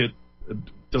 Connecticut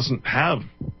doesn't have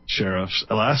sheriffs.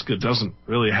 Alaska doesn't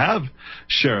really have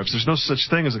sheriffs. There's no such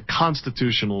thing as a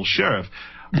constitutional sheriff.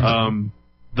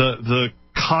 The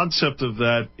concept of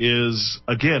that is,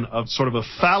 again, a sort of a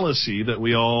fallacy that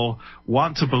we all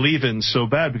want to believe in so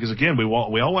bad, because, again, we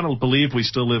all want to believe we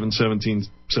still live in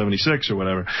 1776 or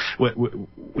whatever.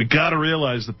 We got to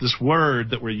realize that this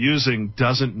word that we're using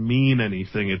doesn't mean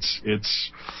anything. It's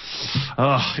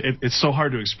so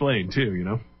hard to explain, too, you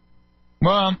know?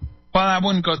 Well, I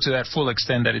wouldn't go to that full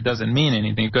extent that it doesn't mean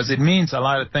anything, because it means a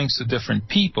lot of things to different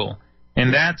people.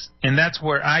 And that's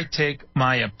where I take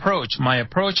my approach. My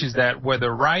approach is that whether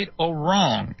right or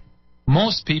wrong,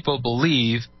 most people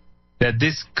believe that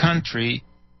this country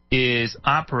is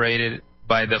operated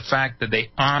by the fact that they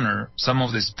honor some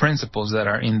of these principles that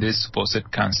are in this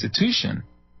supposed Constitution.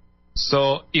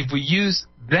 So if we use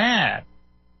that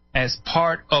as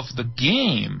part of the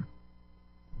game,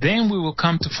 then we will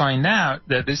come to find out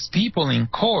that these people in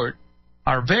court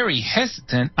are very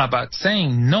hesitant about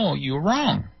saying, no, you're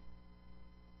wrong.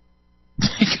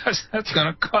 Because that's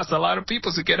going to cause a lot of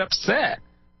people to get upset.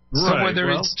 Right, so whether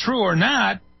it's true or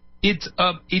not, it's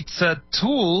a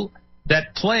tool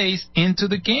that plays into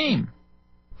the game.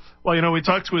 Well, you know, we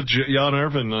talked with Jan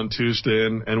Irvin on Tuesday,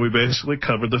 and we basically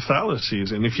covered the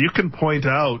fallacies. And if you can point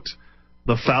out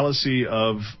the fallacy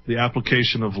of the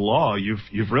application of law,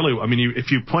 you've really, I mean,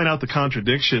 if you point out the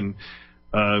contradiction,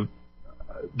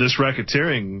 this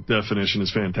racketeering definition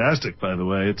is fantastic, by the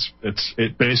way.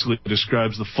 It basically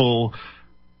describes the full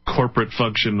corporate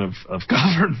function of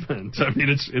government. I mean,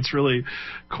 it's really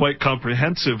quite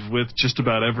comprehensive with just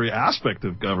about every aspect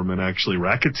of government, actually.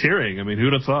 Racketeering, I mean,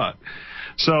 who'd have thought?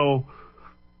 So,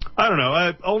 I don't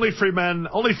know.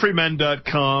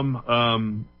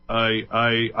 Onlyfreemen.com.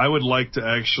 I would like to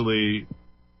actually,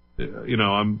 you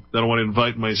know, I don't want to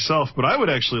invite myself, but I would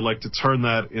actually like to turn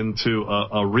that into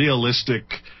a realistic,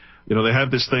 you know, they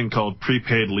have this thing called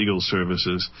prepaid legal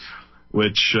services,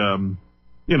 which,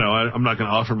 you know, I'm not going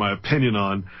to offer my opinion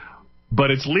on,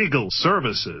 but it's legal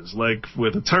services, like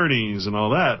with attorneys and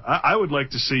all that. I would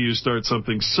like to see you start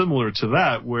something similar to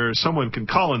that, where someone can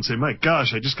call and say, my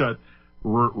gosh, I just got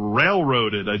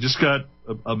railroaded. I just got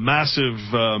a massive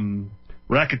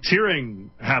racketeering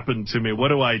happened to me. What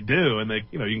do I do? And they,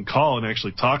 you know, you can call and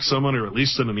actually talk to someone, or at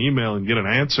least send an email and get an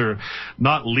answer.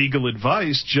 Not legal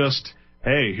advice, just,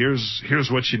 hey, here's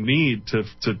what you need to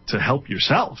help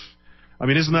yourself. I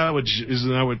mean, isn't that what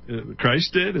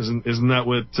Christ did? Wasn't that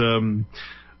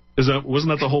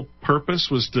the whole purpose,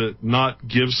 was to not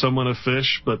give someone a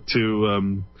fish, but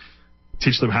to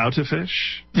teach them how to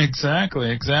fish?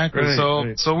 Exactly.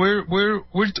 Right, so we're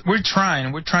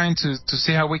trying to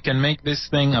see how we can make this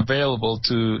thing available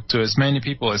to as many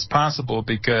people as possible,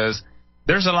 because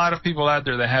there's a lot of people out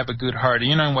there that have a good heart.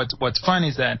 You know, what's fun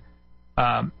is that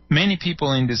many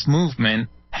people in this movement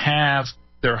have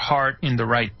their heart in the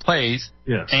right place.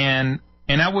 Yes. And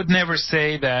I would never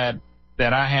say that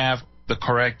I have the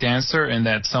correct answer and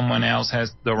that someone else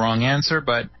has the wrong answer,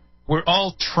 but we're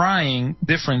all trying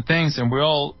different things, and we're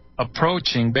all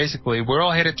approaching, basically, we're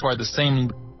all headed toward the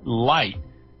same light,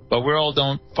 but we all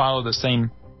don't follow the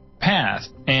same path.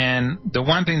 And the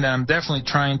one thing that I'm definitely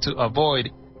trying to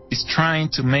avoid is trying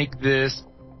to make this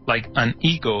like an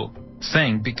ego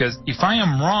thing, because if I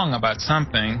am wrong about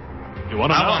something, I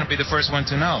want to be the first one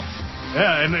to know.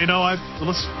 Yeah, and, you know,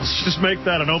 let's just make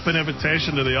that an open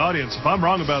invitation to the audience. If I'm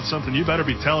wrong about something, you better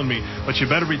be telling me, but you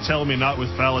better be telling me not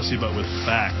with fallacy, but with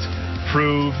fact.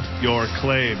 Prove your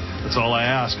claim. That's all I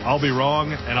ask. I'll be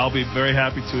wrong, and I'll be very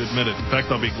happy to admit it. In fact,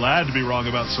 I'll be glad to be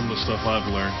wrong about some of the stuff I've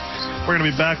learned. We're going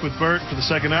to be back with Bert for the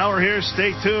second hour here.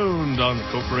 Stay tuned on the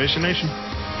Corporation Nation.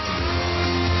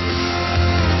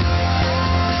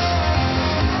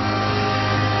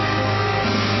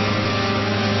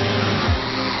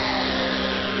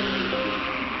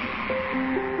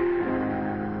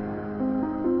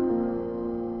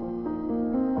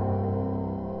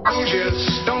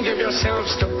 traitors. Don't give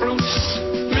yourselves to brutes.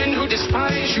 Men who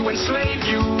despise you, enslave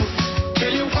you.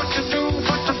 Tell you what to do,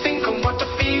 what to think, and what to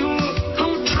feel.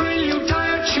 Who drill you,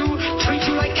 diet you, treat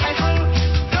you like cattle.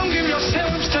 Don't give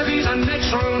yourselves to these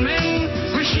unnatural men.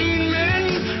 Machine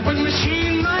men with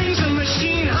machine minds and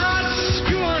machine hearts.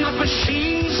 You are not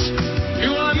machines.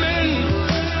 You are men.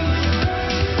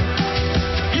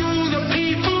 You, the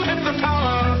people, have the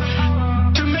power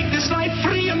to make this life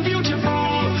free and beautiful.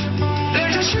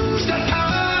 Let us use that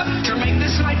power to make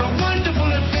this life a wonderful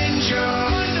adventure.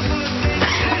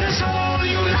 Let us all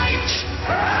unite.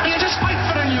 Let us fight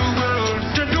for a new world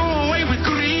to do away with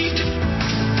greed.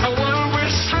 A world where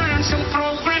science and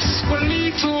progress will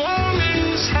lead to all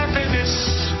men's happiness.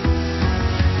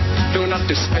 Do not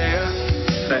despair.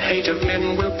 The hate of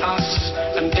men will pass,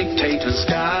 and dictators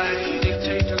die.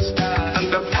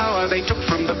 And the power they took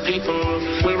from the people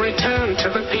will return to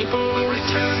the people.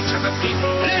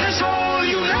 Let us all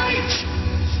unite.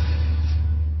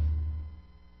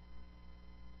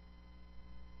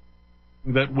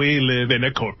 That we live in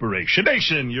a corporation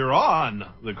nation. You're on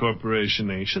the corporation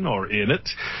nation, or in it,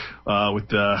 with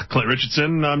Clint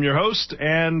Richardson. I'm your host,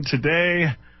 and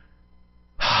today,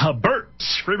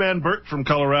 Freeman Bert from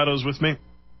Colorado is with me.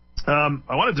 I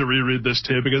wanted to reread this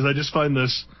to you because I just find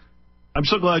this. I'm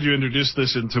so glad you introduced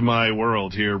this into my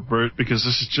world here, Bert, because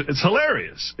this is it's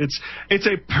hilarious. It's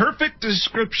a perfect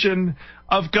description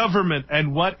of government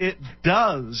and what it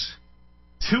does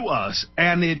to us,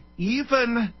 and it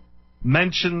even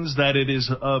mentions that it is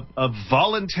a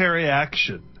voluntary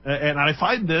action. And I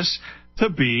find this to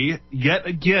be, yet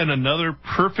again, another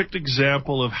perfect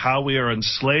example of how we are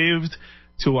enslaved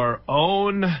to our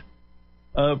own,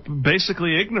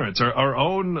 basically, ignorance, our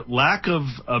own lack of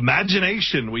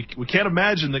imagination. We can't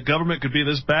imagine that government could be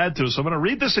this bad to us. So I'm going to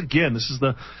read this again. This is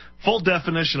the full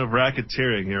definition of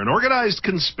racketeering here. An organized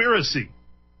conspiracy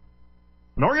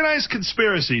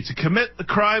to commit the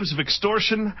crimes of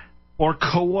extortion or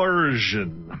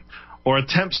coercion, or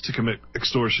attempts to commit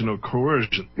extortion or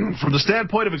coercion. From the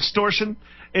standpoint of extortion,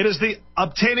 it is the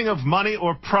obtaining of money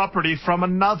or property from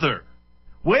another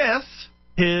with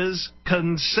his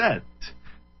consent.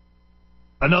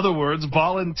 In other words,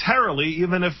 voluntarily,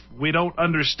 even if we don't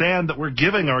understand that we're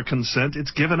giving our consent, it's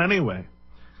given anyway.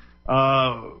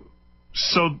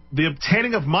 So the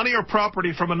obtaining of money or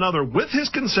property from another with his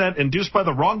consent induced by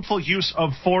the wrongful use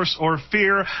of force or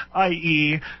fear,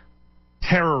 i.e.,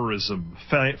 terrorism,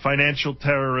 financial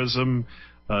terrorism,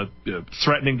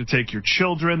 threatening to take your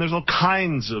children. There's all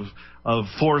kinds of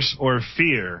force or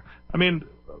fear. I mean,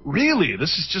 really,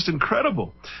 this is just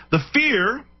incredible. The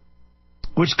fear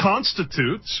which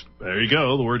constitutes, there you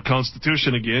go, the word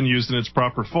constitution again, used in its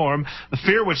proper form, the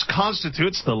fear which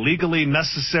constitutes the legally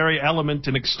necessary element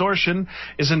in extortion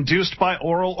is induced by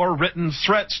oral or written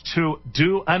threats to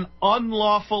do an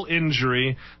unlawful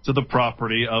injury to the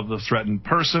property of the threatened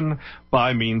person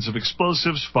by means of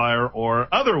explosives, fire, or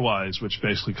otherwise, which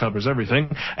basically covers everything,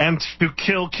 and to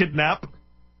kill, kidnap,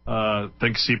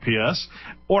 think CPS,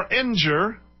 or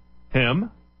injure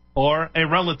him, or a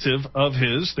relative of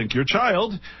his, think your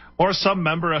child, or some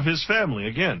member of his family,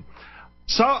 again.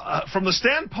 So, from the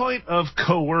standpoint of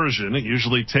coercion, it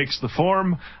usually takes the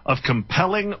form of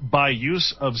compelling by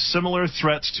use of similar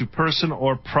threats to person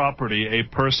or property a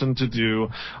person to do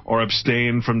or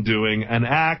abstain from doing an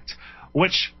act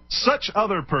which such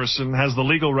other person has the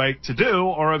legal right to do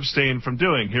or abstain from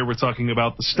doing. Here we're talking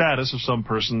about the status of some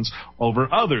persons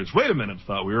over others. Wait a minute,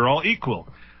 thought we were all equal.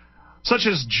 Such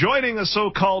as joining a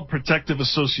so-called protective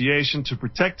association to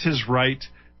protect his right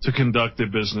to conduct a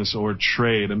business or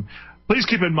trade. And please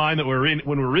keep in mind that when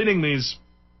we're reading these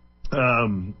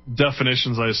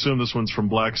definitions, I assume this one's from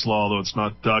Black's Law, although it's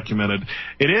not documented,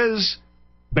 it is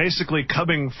basically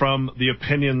coming from the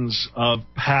opinions of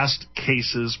past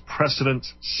cases, precedent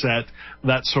set,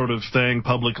 that sort of thing,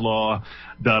 public law,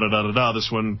 da-da-da-da-da.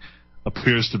 This one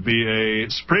appears to be a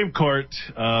Supreme Court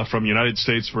from United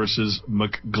States versus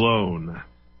McGlone.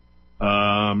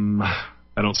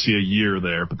 I don't see a year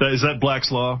there, but is that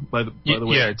Black's Law, by the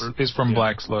way? Yeah, it's from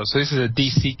Black's Law. So this is a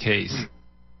D.C. case,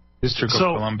 District of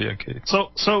Columbia case.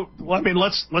 So I mean,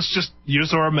 let's just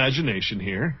use our imagination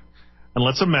here, and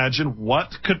let's imagine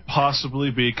what could possibly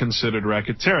be considered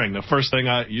racketeering. The first thing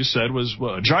you said was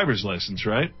a driver's license,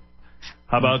 right?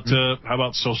 How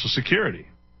about Social Security?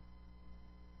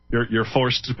 You're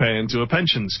forced to pay into a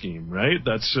pension scheme, right?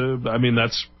 That's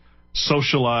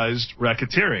socialized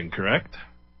racketeering, correct?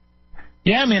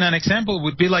 Yeah, I mean, an example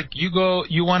would be like you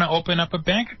want to open up a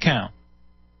bank account,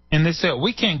 and they say,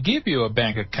 we can't give you a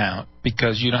bank account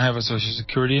because you don't have a Social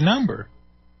Security number.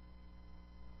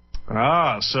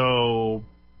 So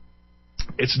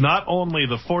it's not only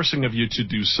the forcing of you to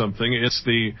do something, it's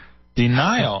the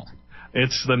denial.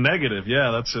 It's the negative.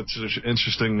 Yeah, it's an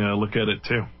interesting look at it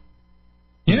too.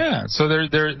 Yeah, so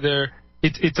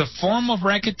it's a form of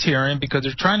racketeering because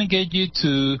they're trying to get you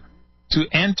to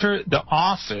enter the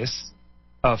office,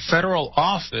 a federal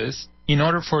office, in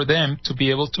order for them to be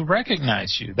able to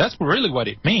recognize you. That's really what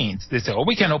it means. They say, oh,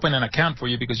 we can't open an account for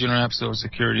you because you don't have a Social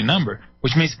Security number,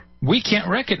 which means we can't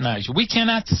recognize you. We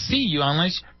cannot see you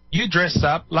unless you dress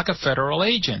up like a federal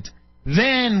agent.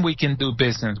 Then we can do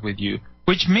business with you,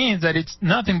 which means that it's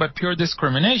nothing but pure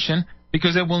discrimination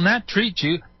because they will not treat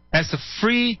you as a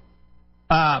free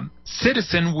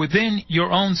citizen within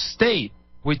your own state,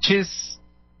 which is,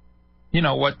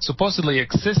 what supposedly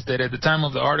existed at the time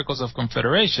of the Articles of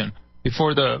Confederation,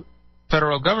 before the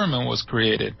federal government was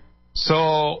created.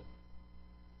 So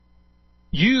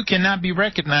you cannot be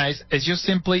recognized as just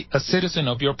simply a citizen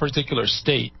of your particular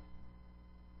state.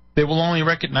 They will only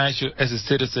recognize you as a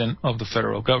citizen of the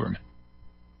federal government.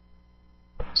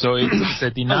 So it's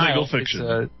a denial. Legal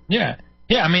fiction. Yeah,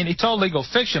 I mean, it's all legal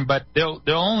fiction, but they'll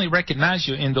only recognize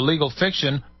you in the legal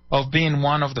fiction of being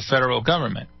one of the federal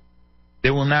government. They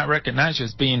will not recognize you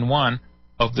as being one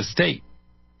of the state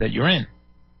that you're in.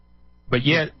 But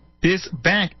yet, this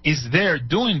bank is there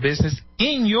doing business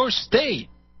in your state,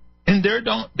 and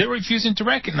they're refusing to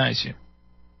recognize you.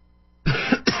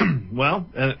 Well,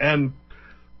 and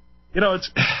it's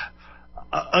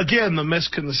again the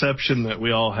misconception that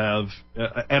we all have,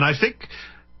 and I think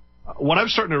what I'm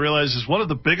starting to realize is one of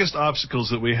the biggest obstacles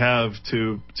that we have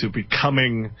to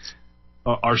becoming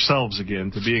ourselves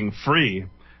again, to being free,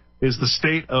 is the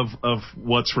state of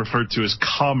what's referred to as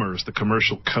commerce, the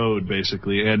commercial code,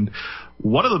 basically. And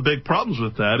one of the big problems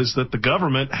with that is that the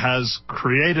government has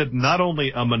created not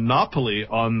only a monopoly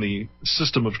on the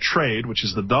system of trade, which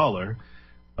is the dollar,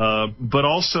 but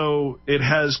also it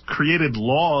has created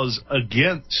laws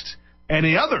against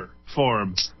any other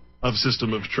form of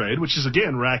system of trade, which is,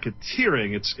 again,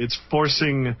 racketeering. It's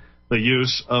forcing the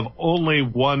use of only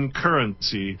one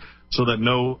currency so that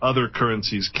no other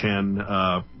currencies can,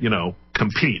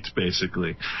 compete,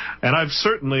 basically. And I've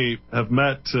certainly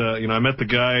met, I met the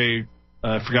guy,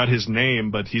 I forgot his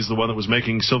name, but he's the one that was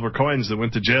making silver coins that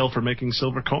went to jail for making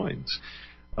silver coins.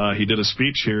 He did a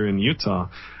speech here in Utah.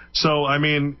 So, I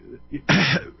mean,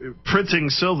 printing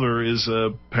silver is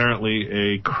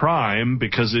apparently a crime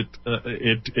because it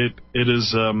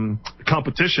is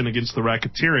competition against the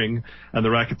racketeering and the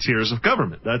racketeers of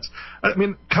government.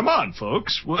 Come on,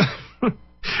 folks.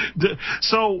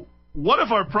 So, one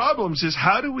of our problems is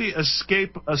how do we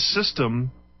escape a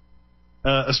system,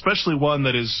 especially one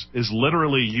that is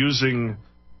literally using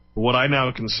what I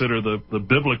now consider the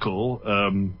biblical,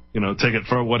 take it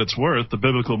for what it's worth, the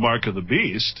biblical mark of the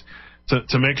beast,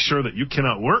 to make sure that you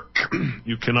cannot work,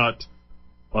 you cannot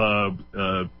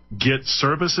get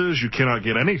services, you cannot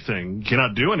get anything, you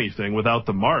cannot do anything without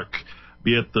the mark,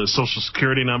 be it the Social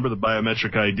Security number, the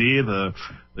biometric ID, the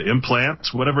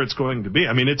implants, whatever it's going to be.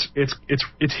 I mean, it's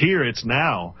here, it's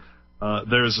now.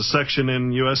 There's a section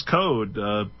in U.S. Code,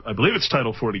 I believe it's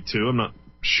Title 42, I'm not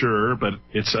sure, but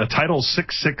it's a Title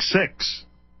 666,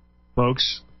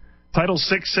 folks. Title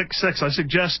 666. I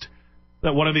suggest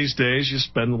that one of these days you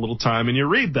spend a little time and you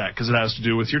read that, because it has to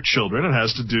do with your children. It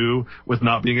has to do with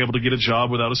not being able to get a job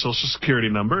without a Social Security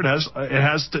number. It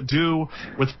has to do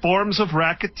with forms of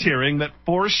racketeering that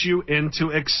force you into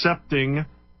accepting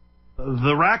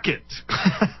the racket.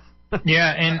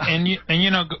 Yeah, and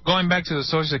going back to the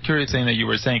Social Security thing that you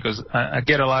were saying, because I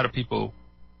get a lot of people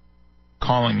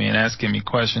calling me and asking me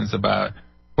questions about,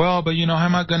 well, but how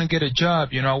am I going to get a job?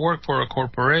 I work for a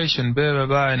corporation, blah blah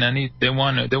blah, and they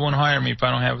won't hire me if I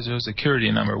don't have a Social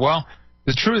Security number. Well,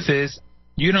 the truth is,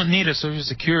 you don't need a Social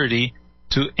Security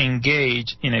to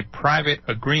engage in a private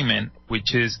agreement,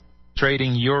 which is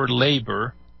trading your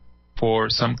labor for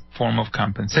some form of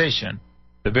compensation.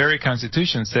 The very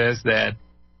Constitution says that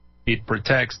it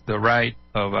protects the right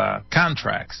of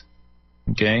contracts.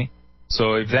 Okay.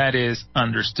 So if that is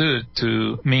understood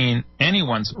to mean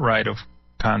anyone's right of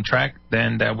contract,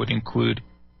 then that would include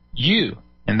you,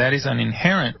 and that is an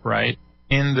inherent right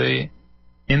in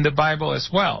the Bible as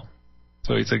well.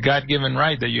 So it's a God-given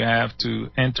right that you have to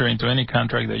enter into any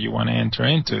contract that you want to enter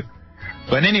into.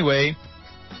 But anyway,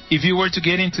 if you were to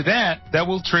get into that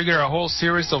will trigger a whole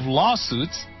series of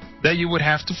lawsuits that you would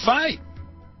have to fight.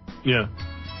 Yeah.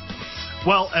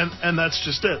 Well, and that's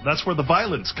just it. That's where the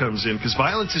violence comes in, because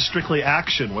violence is strictly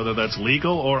action, whether that's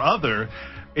legal or other.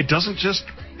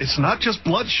 It's not just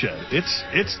bloodshed.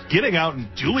 It's getting out and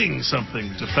doing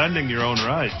something, defending your own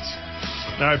rights.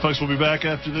 All right, folks, we'll be back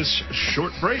after this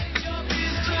short break.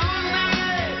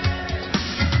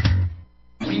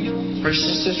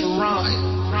 Richardson says ride.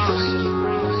 The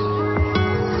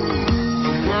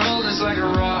world is like a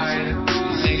ride.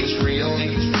 You think it's real,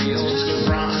 it's the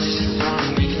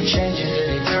ride. We can change it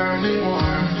any time we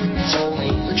want. It's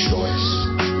only a choice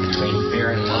between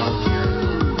fear and love.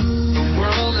 The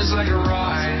world is like a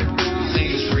ride. You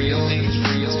think it's real, it's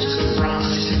the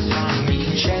ride. We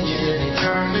can change it any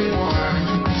time we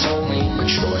want. It's only a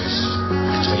choice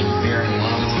between fear and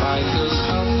love. Life goes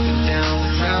up and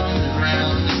down, round and round.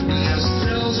 It has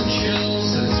thrills and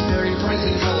chills, and it's very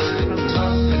brightly colored.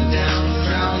 Up and down,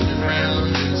 round and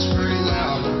round, and it's very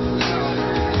loud.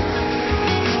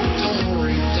 Don't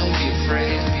worry, don't be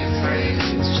afraid.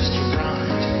 It's just a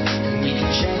ride. And we can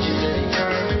change it any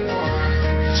time we want.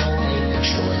 It's only a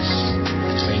choice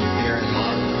between fear and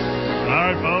love. All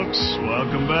right, folks,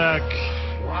 welcome back.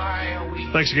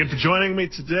 Thanks again for joining me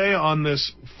today on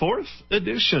this 4th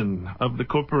edition of the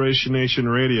Corporation Nation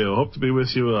Radio. Hope to be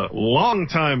with you a long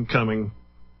time coming.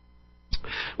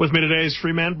 With me today is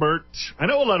Freeman Bert. I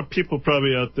know a lot of people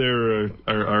probably out there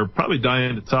are probably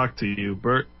dying to talk to you,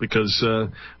 Bert, because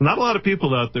not a lot of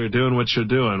people out there doing what you're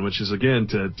doing, which is, again,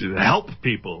 to help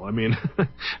people. I mean, to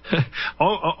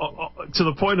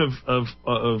the point of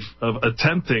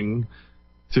attempting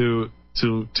to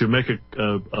make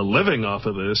a living off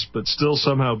of this, but still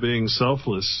somehow being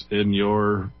selfless in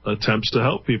your attempts to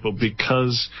help people,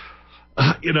 because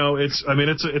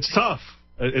it's tough.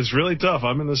 It's really tough.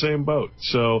 I'm in the same boat,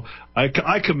 so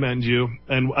I commend you,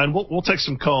 and we'll take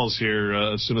some calls here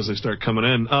as soon as they start coming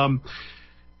in.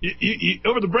 You,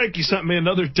 over the break, you sent me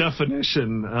another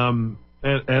definition.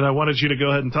 And I wanted you to go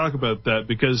ahead and talk about that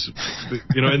because,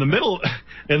 in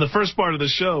the first part of the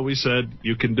show, we said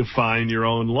you can define your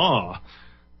own law.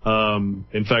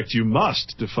 In fact, you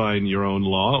must define your own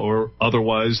law, or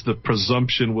otherwise the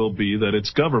presumption will be that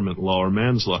it's government law or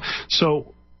man's law.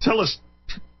 So tell us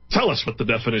what the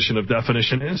definition of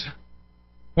definition is.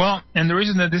 Well, and the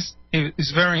reason that this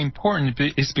is very important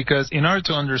is because in order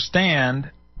to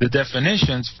understand the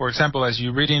definitions, for example, as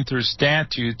you're reading through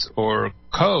statutes or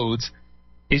codes,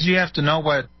 is you have to know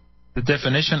what the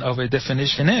definition of a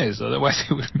definition is. Otherwise,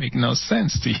 it would make no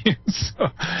sense to you.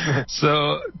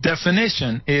 So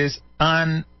definition is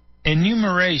an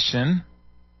enumeration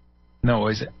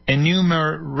of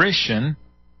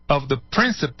the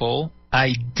principal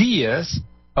ideas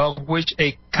of which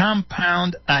a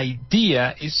compound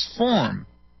idea is formed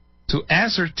to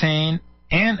ascertain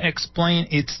and explain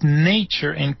its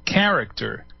nature and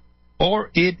character, or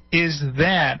it is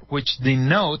that which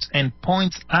denotes and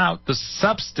points out the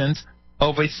substance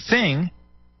of a thing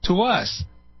to us.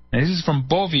 And this is from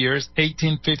Bovier's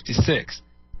 1856.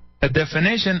 A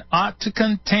definition ought to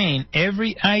contain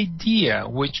every idea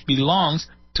which belongs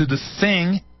to the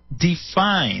thing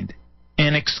defined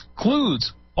and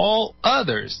excludes all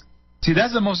others. See,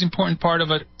 that's the most important part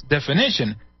of a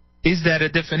definition, is that a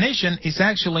definition is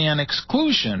actually an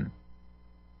exclusion.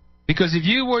 Because if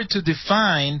you were to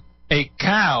define a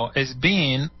cow as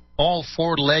being all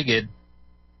four-legged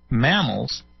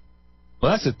mammals,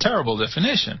 well, that's a terrible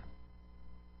definition.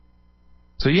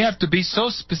 So you have to be so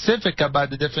specific about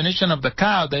the definition of the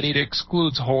cow that it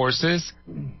excludes horses,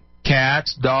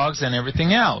 cats, dogs, and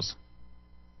everything else.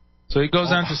 So he goes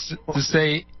on to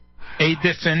say, a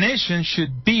definition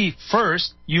should be,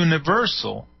 first,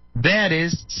 universal. That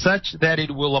is, such that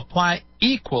it will apply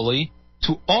equally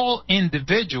to all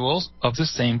individuals of the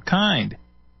same kind.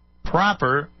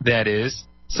 Proper, that is,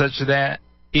 such that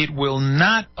it will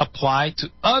not apply to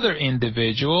other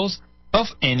individuals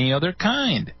of any other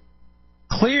kind.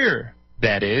 Clear,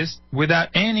 that is, without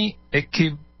any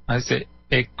equivocal.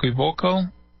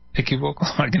 I can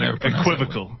never pronounce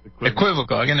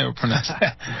equivocal. I can never pronounce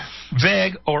that.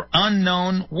 Vague or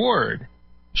unknown word.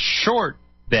 Short,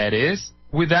 that is,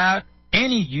 without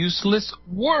any useless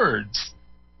words.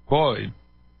 Boy,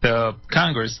 the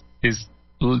Congress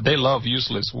they love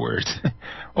useless words.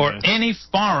 Or any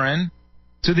foreign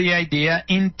to the idea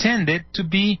intended to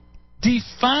be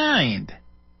defined.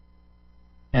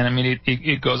 And I mean,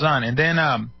 it goes on. And then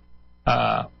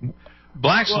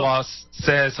Black's Law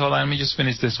says, hold on, let me just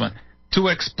finish this one. To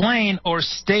explain or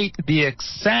state the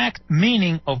exact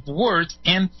meaning of words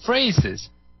and phrases.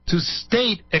 To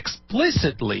state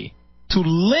explicitly. To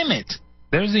limit.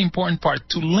 There's the important part.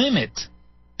 To limit.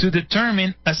 To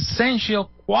determine essential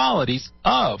qualities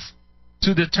of.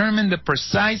 To determine the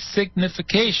precise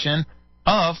signification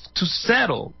of. To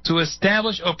settle. To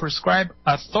establish or prescribe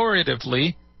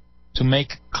authoritatively. To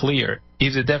make clear.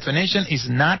 If the definition is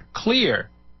not clear,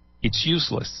 it's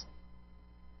useless.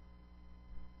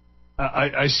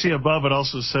 I see above it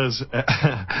also says,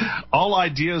 all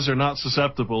ideas are not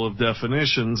susceptible of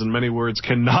definitions, and many words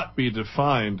cannot be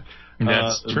defined.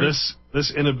 That's true.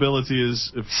 This inability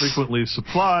is frequently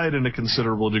supplied in a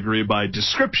considerable degree by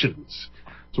descriptions.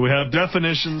 So we have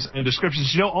definitions and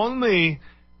descriptions. You know, only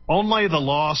the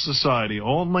Law Society,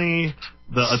 only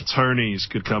the attorneys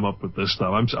could come up with this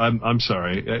stuff. I'm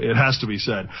sorry. It has to be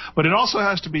said. But it also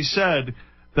has to be said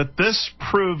that this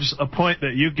proves a point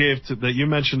that you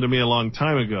mentioned to me a long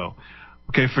time ago.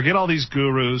 Okay, forget all these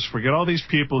gurus, forget all these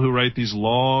people who write these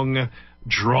long,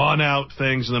 drawn-out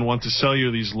things and then want to sell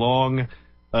you these long,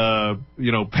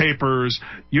 papers.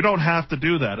 You don't have to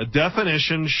do that. A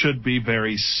definition should be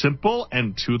very simple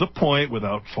and to the point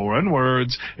without foreign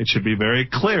words. It should be very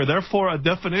clear. Therefore, a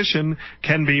definition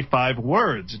can be 5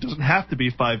 words. It doesn't have to be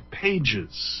 5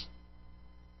 pages.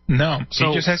 No,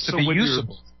 it just has to be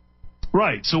usable.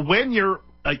 Right. So when you're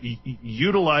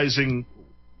utilizing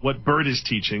what Bert is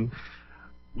teaching,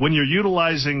 when you're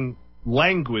utilizing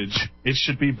language, it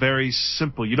should be very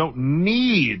simple. You don't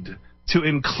need to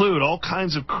include all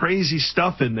kinds of crazy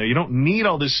stuff in there. You don't need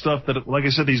all this stuff that, like I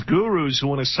said, these gurus who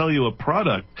want to sell you a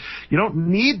product. You don't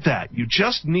need that. You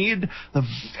just need the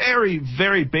very,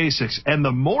 very basics. And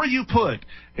the more you put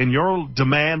in your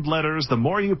demand letters, the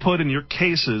more you put in your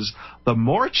cases, the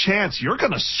more chance you're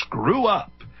going to screw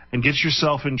up and get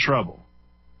yourself in trouble.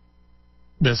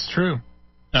 That's true.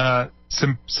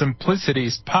 Simplicity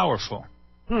is powerful.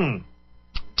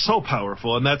 So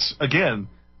powerful. And that's, again,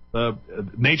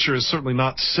 nature is certainly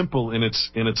not simple in its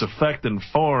effect and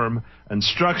form and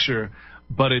structure,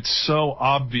 but it's so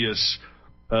obvious,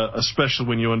 especially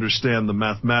when you understand the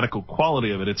mathematical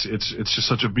quality of it. It's just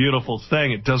such a beautiful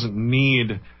thing. It doesn't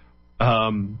need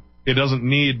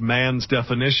man's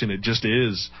definition. It just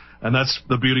is, and that's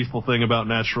the beautiful thing about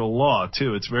natural law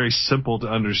too. It's very simple to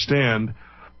understand,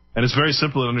 and it's very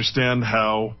simple to understand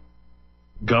how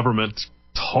government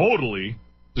totally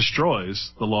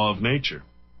destroys the law of nature.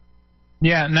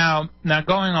 Yeah, now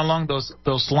going along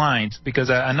those lines,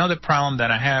 because another problem that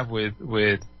I have with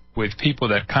people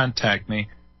that contact me,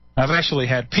 I've actually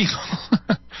had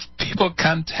people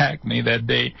contact me that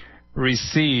they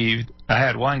received. I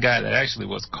had one guy that actually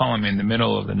was calling me in the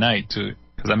middle of the night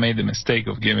because I made the mistake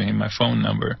of giving him my phone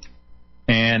number,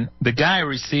 and the guy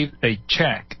received a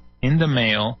check in the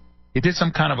mail. He did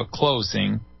some kind of a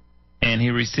closing, and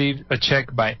he received a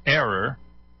check by error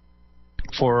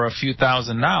for a few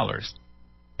 $1,000s.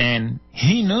 And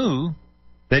he knew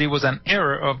that it was an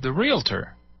error of the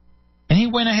realtor. And he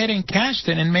went ahead and cashed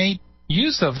it and made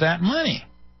use of that money.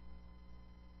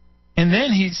 And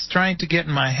then he's trying to get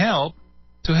my help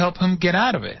to help him get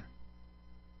out of it.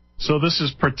 So this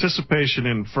is participation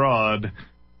in fraud,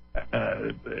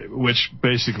 which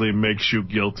basically makes you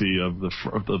guilty of the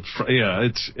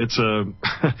it's a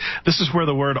this is where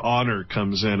the word honor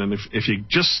comes in. And if you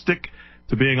just stick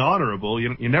to being honorable,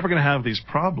 you're never going to have these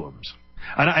problems.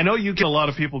 And I know you get a lot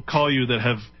of people call you that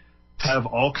have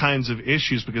all kinds of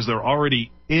issues because they're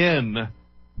already in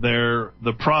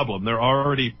the problem. They're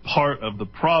already part of the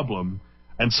problem.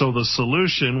 And so the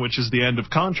solution, which is the end of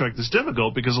contract, is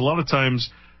difficult because a lot of times,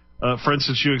 for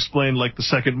instance, you explained like the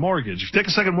second mortgage. If you take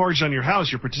a second mortgage on your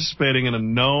house, you're participating in a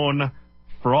known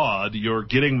fraud. You're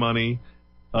getting money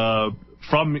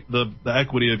from the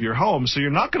equity of your home. So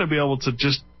you're not going to be able to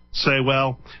just say,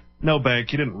 well, no,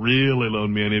 bank, you didn't really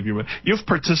loan me any of your money. You've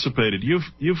participated.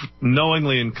 You've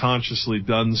knowingly and consciously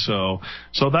done so.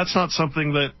 So that's not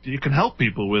something that you can help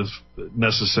people with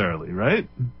necessarily, right?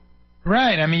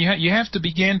 Right. I mean, you have to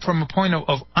begin from a point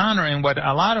of honor. And what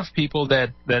a lot of people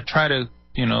that try to,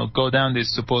 go down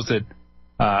this supposed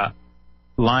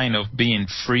line of being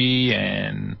free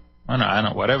and, I don't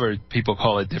know, whatever people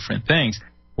call it, different things,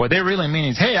 what they really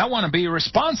mean is, hey, I want to be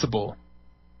responsible.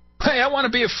 Hey, I want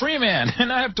to be a free man,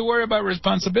 and I have to worry about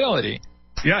responsibility.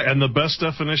 Yeah, and the best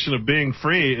definition of being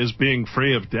free is being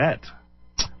free of debt.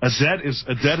 A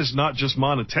debt is not just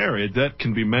monetary. A debt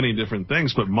can be many different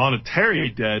things, but monetary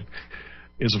debt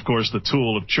is, of course, the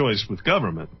tool of choice with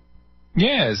government.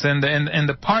 Yes, and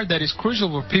the part that is crucial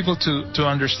for people to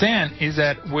understand is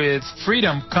that with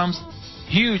freedom comes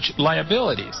huge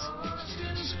liabilities.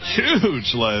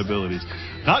 Huge liabilities.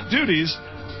 Not duties,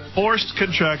 forced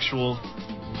contractual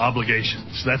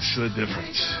obligations. That's the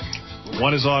difference.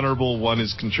 One is honorable, one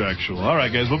is contractual. All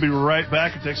right, guys, we'll be right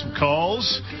back and take some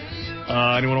calls.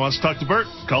 Anyone who wants to talk to Bert,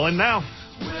 call in now.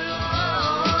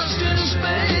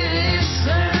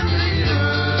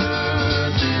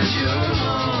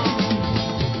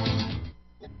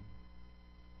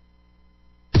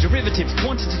 derivatives,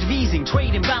 quantitative easing,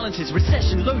 trade imbalances,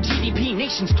 recession, low GDP,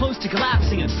 nations close to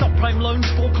collapsing, and subprime loans,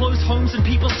 foreclosed homes, and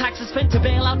people's taxes spent to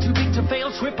bail out too big to fail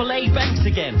AAA banks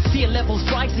again. Fear levels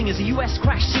rising as the US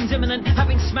crash seems imminent,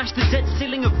 having smashed the debt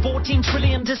ceiling of 14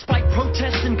 trillion. Despite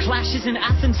protests and clashes in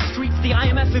Athens streets, the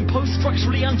IMF imposed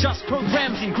structurally unjust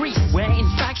programs in Greece, where in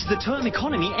fact the term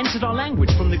economy entered our language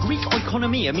from the Greek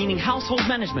oikonomia, meaning household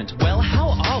management. Well,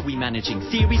 how are we managing?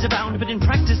 Theories abound, but in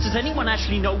practice, does anyone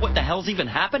actually know what the hell's even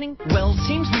happening? Well,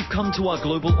 seems we've come to our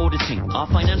global auditing, our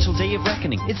financial day of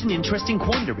reckoning. It's an interesting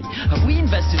quandary. Have we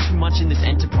invested too much in this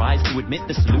enterprise to admit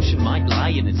the solution might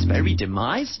lie in its very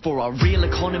demise? For our real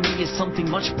economy is something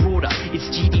much broader. It's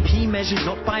GDP measured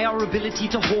not by our ability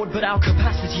to hoard, but our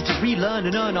capacity to relearn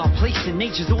and earn our place in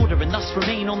nature's order, and thus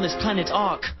remain on this planet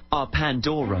Ark, our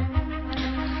Pandora.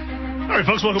 All right,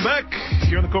 folks, welcome back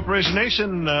here on the Corporation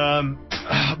Nation.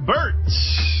 Bert,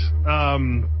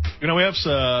 we have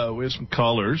some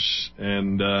callers,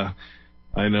 and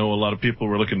I know a lot of people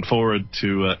were looking forward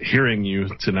to hearing you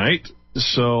tonight.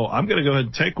 So I'm going to go ahead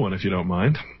and take one, if you don't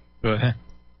mind. Go ahead.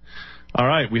 All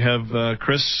right, we have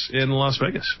Chris in Las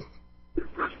Vegas.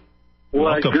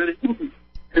 Well, welcome.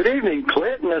 Good evening,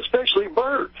 Clint, and especially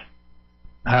Bert.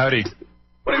 Howdy.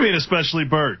 What do you mean, especially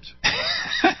Bert?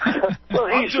 Well,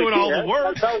 I'm doing all the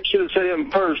work. I probably should have said him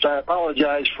first. I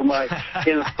apologize for my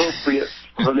inappropriate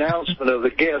pronouncement of the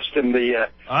guest in the...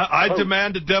 I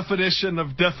demand a definition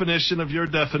of your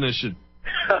definition.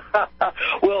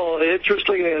 Well,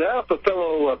 interestingly enough, a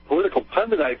fellow political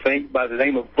pundit, I think, by the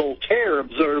name of Voltaire,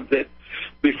 observed that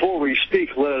before we speak,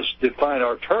 let us define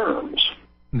our terms.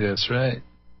 That's right.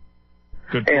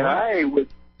 Good point. And I would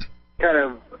kind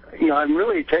of, I'm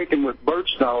really taken with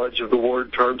Bert's knowledge of the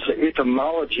word terms, the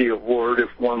etymology of word, if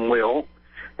one will.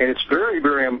 And it's very,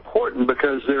 very important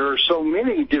because there are so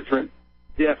many different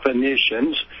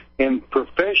definitions in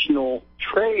professional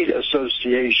trade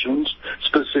associations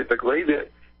specifically that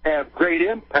have great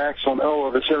impacts on all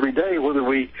of us every day, whether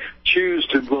we choose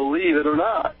to believe it or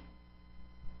not.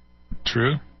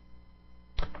 True.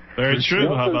 Very true.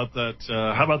 How about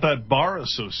that bar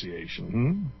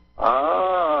association?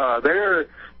 They're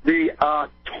the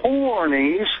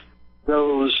attorneys,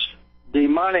 those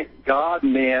demonic god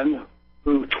men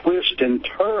who twist and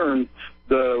turn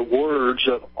the words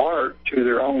of art to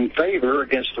their own favor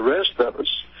against the rest of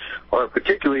us, are a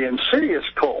particularly insidious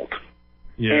cult.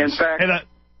 Yes. In fact, hey,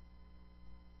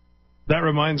 that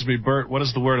reminds me, Bert, what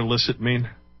does the word illicit mean?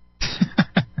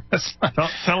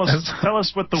 Tell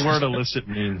us what the word illicit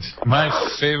means. My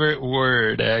favorite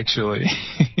word, actually.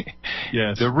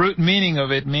 Yes. The root meaning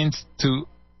of it means to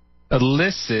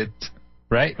elicit,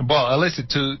 right? Well, elicit,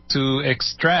 to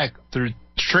extract through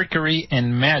trickery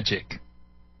and magic.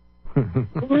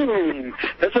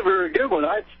 That's a very good one.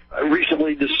 I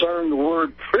recently discerned the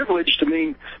word privilege to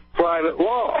mean private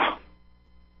law.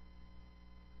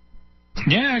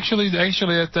 Yeah, actually,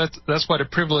 that's what a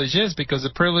privilege is, because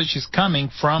the privilege is coming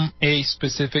from a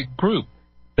specific group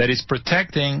that is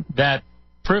protecting that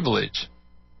privilege.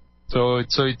 So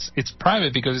it's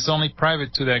private because it's only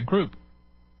private to that group.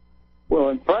 Well,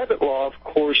 and private law, of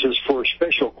course, is for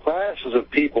special classes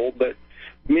of people, but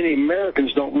many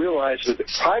Americans don't realize that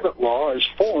private law is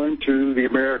foreign to the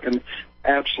American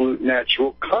absolute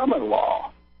natural common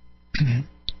law.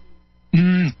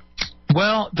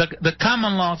 Well, the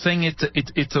common law thing,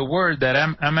 it's a word that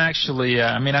I'm actually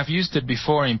I've used it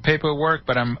before in paperwork,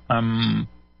 but I'm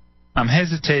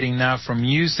hesitating now from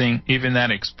using even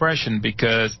that expression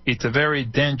because it's a very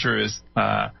dangerous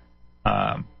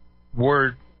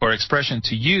word or expression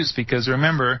to use, because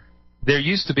remember, there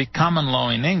used to be common law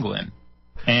in England,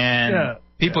 and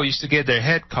people used to get their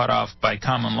head cut off by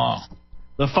common law.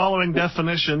 The following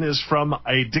definition is from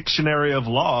a Dictionary of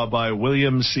Law by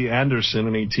William C. Anderson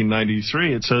in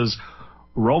 1893. It says,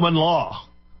 Roman law.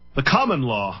 The common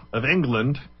law of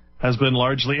England has been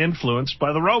largely influenced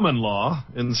by the Roman law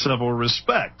in several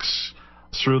respects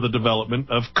through the development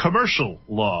of commercial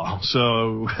law.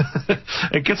 So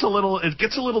it gets a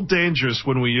little dangerous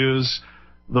when we use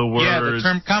the word. Yeah, the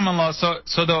term common law.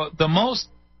 So the most,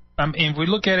 if we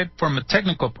look at it from a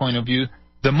technical point of view,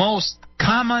 the most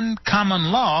common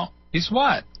law is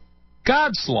what?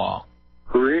 God's law,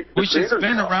 which has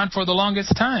been around for the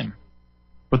longest time.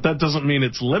 But that doesn't mean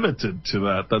it's limited to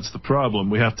that. That's the problem.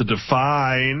 We have to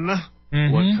define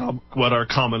what our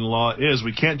common law is.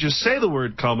 We can't just say the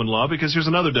word common law, because here's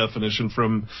another definition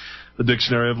from the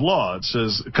Dictionary of Law. It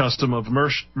says, a custom of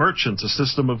merchants, a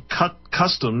system of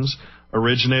customs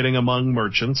originating among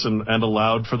merchants and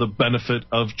allowed for the benefit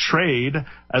of trade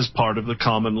as part of the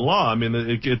common law. I mean,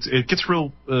 it gets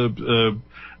real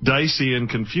dicey and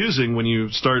confusing when you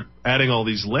start adding all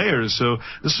these layers. So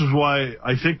this is why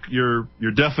I think your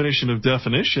definition of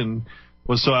definition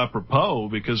was so apropos,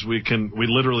 because we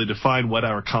literally define what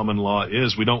our common law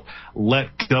is. We don't let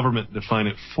government define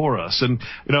it for us. And,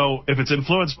 if it's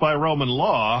influenced by Roman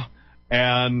law,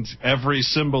 and every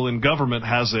symbol in government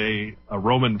has a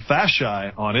Roman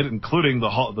fasci on it, including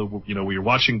we're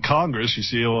watching Congress, you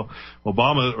see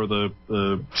Obama or the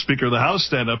Speaker of the House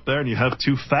stand up there, and you have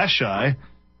two fasci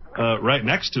right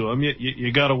next to him.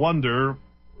 You got to wonder,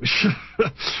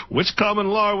 which common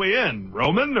law are we in,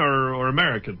 Roman or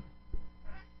American?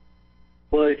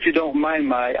 Well, if you don't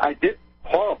mind, I did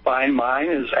qualify mine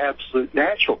as absolute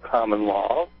natural common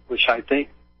law, which I think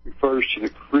refers to the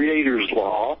Creator's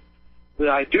law. But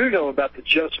I do know about the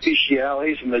jus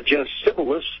specialis and the jus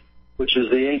civilis, which is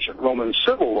the ancient Roman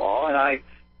civil law, and I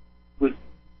would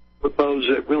propose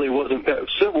it really wasn't that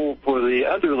civil for the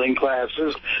underling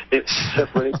classes. It's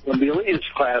separated from the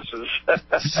elitist classes.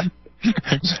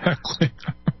 Exactly.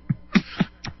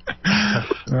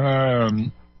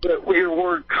 But your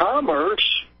word commerce,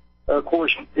 of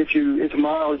course, if you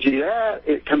etymology that,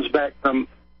 it comes back from,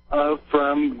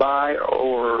 by,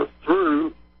 or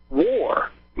through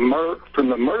war. From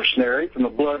the mercenary, from the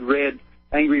blood-red,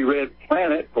 angry red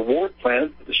planet, the war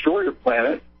planet, the destroyer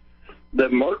planet, the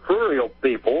mercurial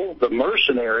people, the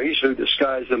mercenaries who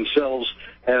disguise themselves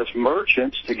as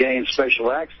merchants to gain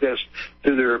special access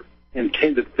to their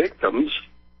intended victims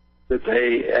that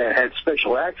they had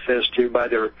special access to by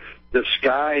their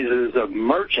disguises of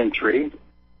merchantry,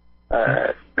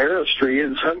 barristry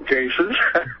in some cases.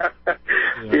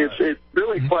 It's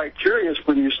really quite curious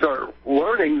when you start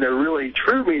learning the really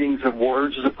true meanings of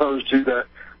words as opposed to the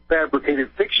fabricated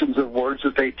fictions of words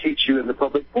that they teach you in the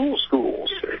public pool schools.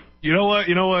 You know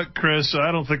what, Chris?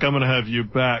 I don't think I'm going to have you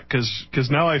back because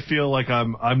now I feel like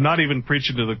I'm not even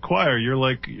preaching to the choir. You're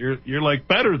like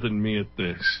better than me at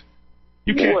this.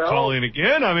 You can't call in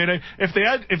again. I mean, if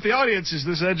the audience is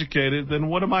this educated, then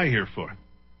what am I here for?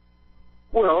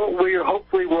 Well,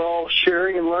 hopefully we're all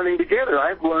sharing and learning together.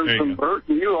 I've learned from Bert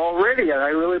and you already, and I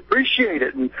really appreciate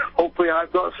it. And hopefully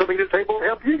I've got something to the table to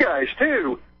help you guys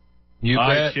too. You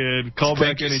bet. Kid. Call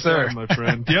back anytime, my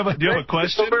friend. Do you have a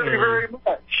question? Thank you very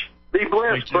much. Be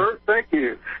blessed, Bert. Thank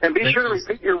you. And be sure to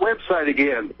repeat your website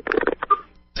again.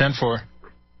 10-4.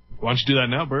 Why don't you do that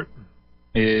now, Bert?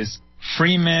 Is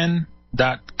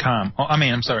freemen.com.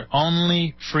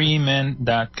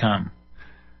 onlyfreemen.com.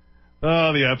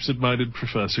 Oh, the absent-minded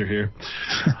professor here.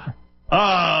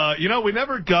 We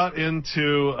never got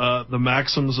into the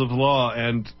maxims of law,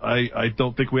 and I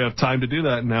don't think we have time to do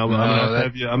that now. But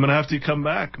I'm gonna have to come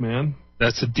back, man.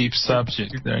 That's a deep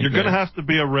subject. You're gonna have to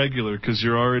be a regular because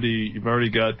you've already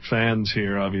got fans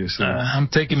here, obviously. I'm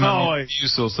taking my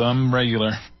refusal, so I'm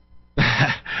regular.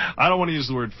 I don't want to use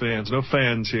the word fans. No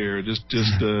fans here.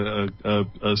 Just a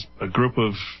group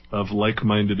of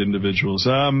like-minded individuals.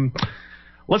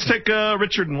 Let's take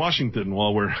Richard in Washington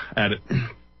while we're at it.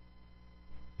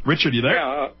 Richard, you there?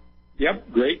 Yeah.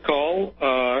 Yep. Great call,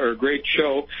 or great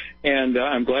show. And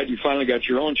I'm glad you finally got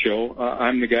your own show.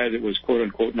 I'm the guy that was, quote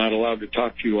unquote, not allowed to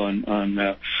talk to you on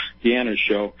Deanna's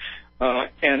show.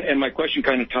 And my question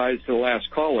kind of ties to the last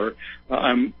caller.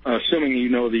 I'm assuming you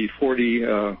know the 40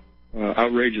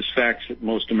 outrageous facts that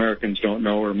most Americans don't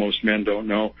know or most men don't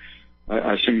know.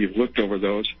 I assume you've looked over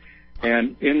those.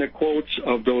 And in the quotes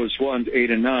of those ones,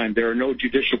 8 and 9, there are no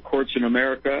judicial courts in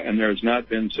America, and there has not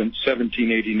been since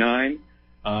 1789.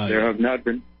 There have not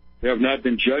been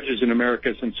judges in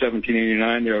America since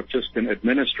 1789. There have just been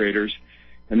administrators,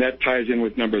 and that ties in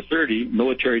with number 30.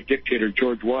 Military dictator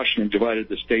George Washington divided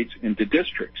the states into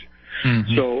districts.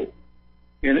 Mm-hmm. So,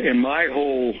 in my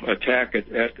whole attack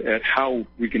at how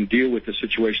we can deal with the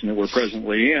situation that we're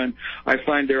presently in, I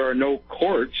find there are no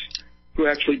courts to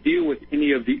actually deal with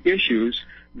any of the issues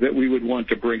that we would want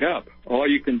to bring up. All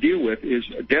you can deal with is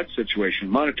a debt situation,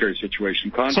 monetary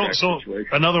situation, contract situation.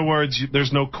 In other words,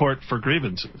 there's no court for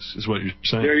grievances, is what you're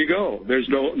saying. There you go. There's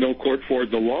no court for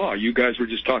the law. You guys were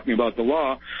just talking about the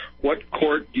law. What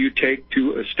court do you take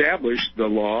to establish the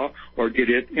law or get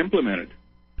it implemented?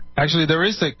 Actually, there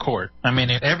is a court. I mean,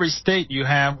 in every state you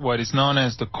have what is known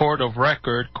as the court of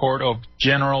record, court of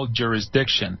general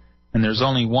jurisdiction, and there's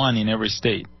only one in every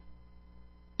state.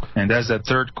 And that's that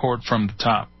third court from the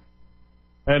top.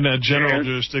 And general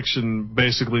jurisdiction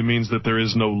basically means that there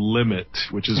is no limit,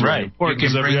 which is right.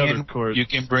 Really important. You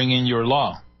can bring in your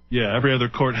law. Yeah, every other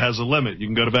court has a limit. You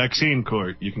can go to vaccine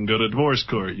court. You can go to divorce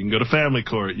court. You can go to family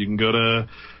court. You can go to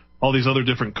all these other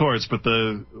different courts. But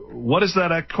what is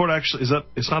that court actually?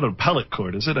 It's not an appellate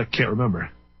court, is it? I can't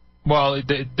remember. Well,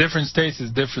 different states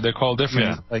is different. They're called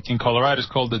different. Yeah. Like in Colorado, it's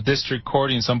called the district court.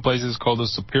 In some places, it's called the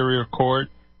superior court.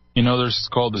 In others, it's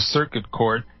called the circuit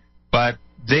court. But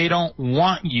they don't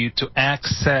want you to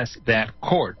access that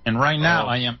court. And right now,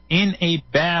 I am in a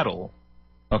battle,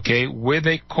 okay, with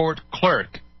a court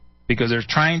clerk because they're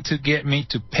trying to get me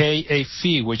to pay a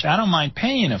fee, which I don't mind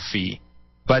paying a fee.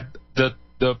 But the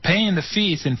paying the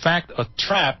fee is, in fact, a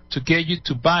trap to get you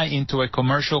to buy into a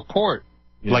commercial court,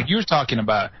 like you're talking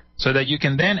about, so that you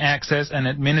can then access an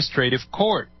administrative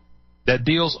court that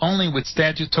deals only with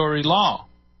statutory law.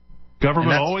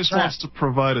 Government always wants to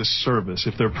provide a service.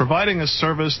 If they're providing a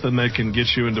service, then they can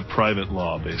get you into private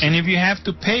law, basically. And if you have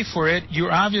to pay for it,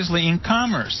 you're obviously in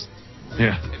commerce.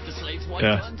 Yeah.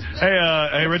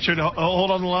 Hey, Richard,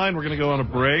 hold on the line. We're going to go on a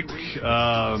break. Again,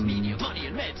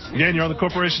 you're on the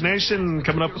Corporation Nation,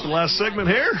 coming up with the last segment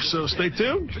here, so stay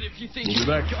tuned. We'll be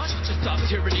back. To stop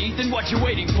tyranny, then what you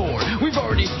waiting for? We've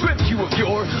already stripped you of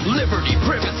your liberty,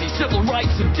 privacy, civil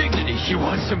rights, and dignity. You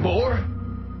want some more?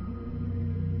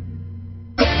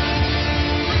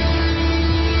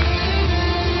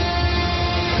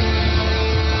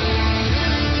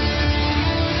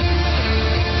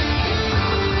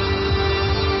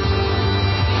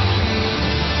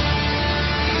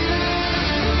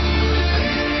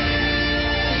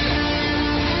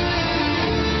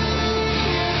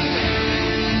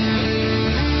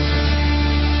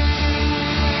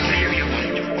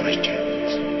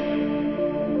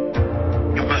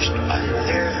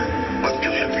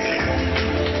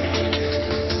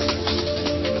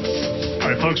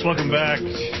 Welcome back.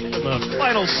 The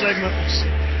final segment,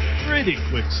 pretty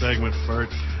quick segment, Bert.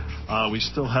 We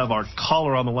still have our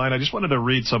caller on the line. I just wanted to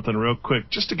read something real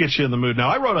quick just to get you in the mood. Now,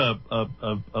 I wrote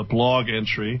a blog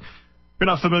entry. If you're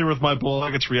not familiar with my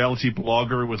blog, it's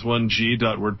realityblogger with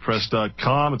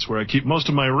 1g.wordpress.com. It's where I keep most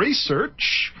of my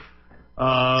research,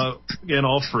 again,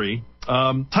 all free.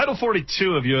 Title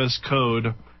 42 of U.S.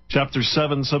 Code, Chapter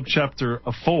 7, Subchapter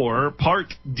 4,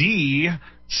 Part D,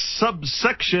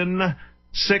 Subsection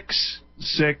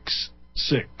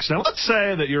 666. Now, let's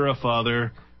say that you're a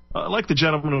father, like the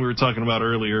gentleman we were talking about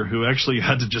earlier, who actually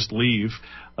had to just leave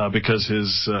because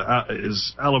his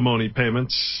alimony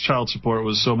payments, child support,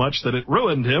 was so much that it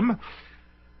ruined him.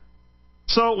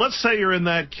 So let's say you're in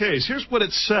that case. Here's what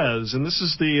it says, and this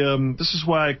is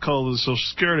why I call the Social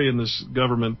Security and this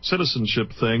government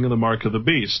citizenship thing the mark of the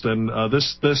beast. And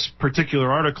this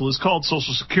particular article is called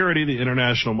Social Security, the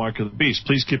International Mark of the Beast.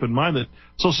 Please keep in mind that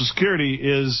Social Security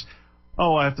is,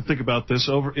 I have to think about this,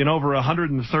 in over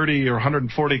 130 or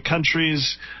 140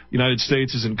 countries. The United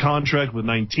States is in contract with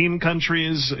 19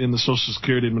 countries in the Social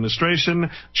Security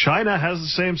Administration. China has the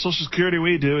same Social Security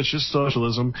we do. It's just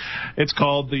socialism. It's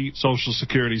called the Social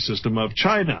Security System of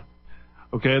China.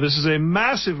 Okay, this is a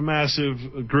massive,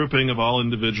 massive grouping of all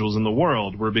individuals in the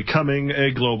world. We're becoming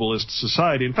a globalist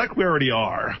society. In fact, we already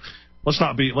are. Let's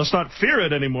not fear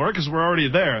it anymore because we're already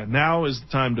there. Now is the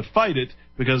time to fight it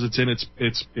because it's in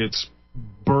its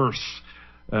birth.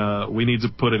 We need to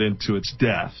put it into its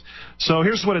death. So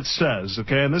here's what it says,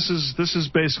 okay? And this is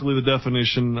basically the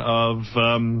definition of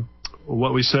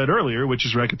what we said earlier, which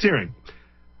is racketeering.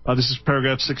 This is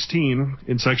paragraph 16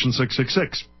 in section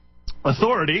 666.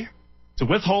 Authority to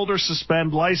withhold or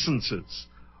suspend licenses.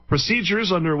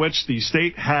 Procedures under which the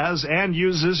state has and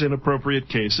uses in appropriate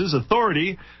cases.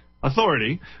 Authority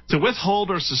to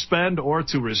withhold or suspend or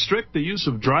to restrict the use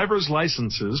of driver's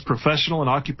licenses, professional and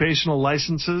occupational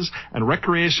licenses, and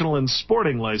recreational and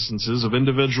sporting licenses of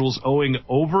individuals owing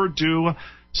overdue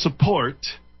support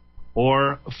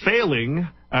or failing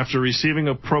after receiving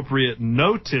appropriate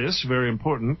notice, very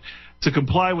important, to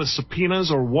comply with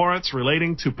subpoenas or warrants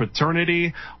relating to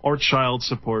paternity or child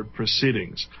support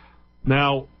proceedings.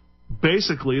 Now,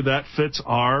 basically, that fits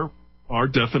our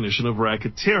definition of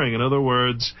racketeering. In other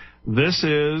words, this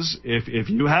is, if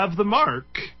you have the mark,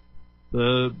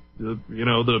 the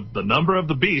number of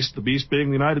the beast being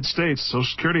the United States, Social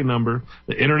Security number,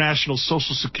 the International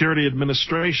Social Security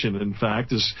Administration, in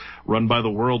fact, is run by the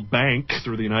World Bank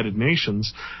through the United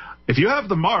Nations. If you have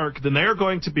the mark, then they are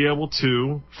going to be able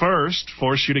to, first,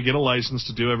 force you to get a license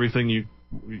to do everything you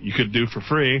could do for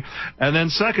free, and then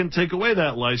second, take away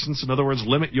that license. In other words,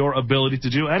 limit your ability to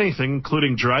do anything,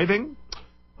 including driving,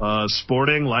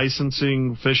 sporting,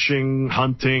 licensing, fishing,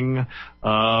 hunting,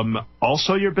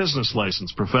 also your business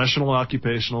license, professional and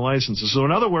occupational licenses. So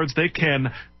in other words, they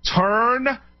can turn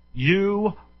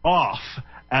you off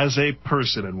as a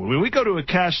person. And when we go to a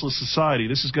cashless society,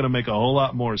 this is going to make a whole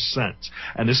lot more sense.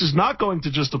 And this is not going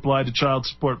to just apply to child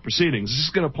support proceedings. This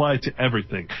is going to apply to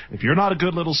everything. If you're not a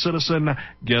good little citizen,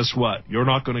 guess what? You're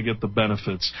not going to get the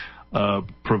benefits that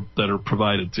are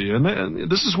provided to you. And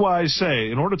this is why I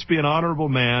say, in order to be an honorable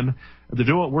man, to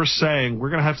do what we're saying, we're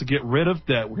going to have to get rid of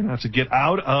debt. We're going to have to get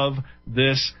out of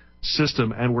this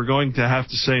system, and we're going to have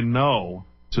to say no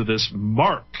to this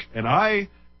mark. And I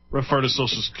refer to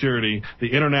Social Security,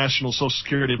 the International Social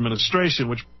Security Administration,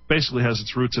 which basically has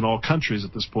its roots in all countries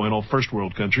at this point, all first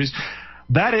world countries.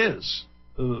 That is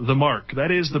the mark.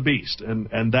 That is the beast.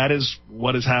 And that is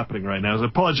what is happening right now. I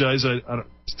apologize I don't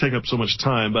take up so much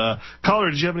time.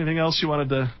 Caller, did you have anything else you wanted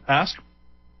to ask?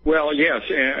 Well, yes,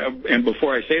 and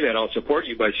before I say that, I'll support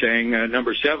you by saying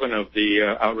number 7 of the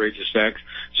outrageous facts,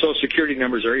 Social Security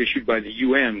numbers are issued by the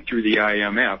UN through the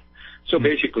IMF. So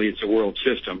basically it's a world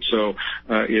system. So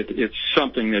it's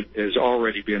something that has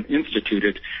already been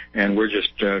instituted, and we're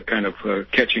just kind of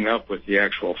catching up with the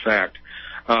actual fact.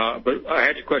 But I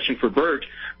had a question for Bert.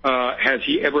 Has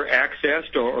he ever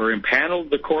accessed or impaneled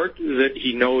the court that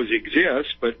he knows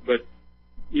exists, but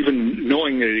even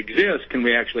knowing that it exists, can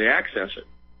we actually access it?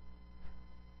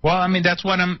 Well, I mean, that's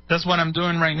what I'm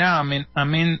doing right now.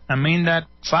 I'm in that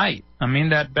fight. I'm in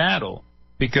that battle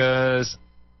because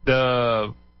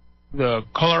the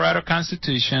Colorado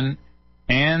Constitution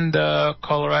and the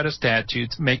Colorado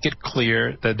statutes make it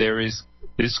clear that there is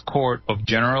this court of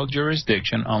general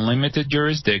jurisdiction, unlimited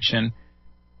jurisdiction,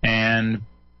 and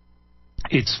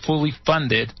it's fully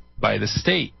funded by the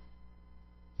state.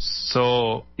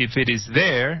 So if it is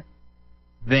there,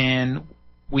 then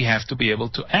we have to be able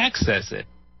to access it.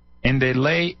 And they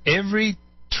lay every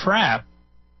trap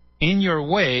in your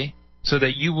way so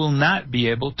that you will not be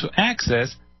able to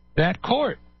access that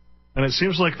court. And it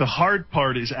seems like the hard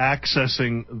part is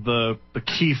accessing the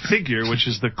key figure, which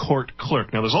is the court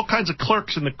clerk. Now, there's all kinds of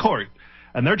clerks in the court,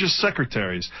 and they're just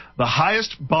secretaries. The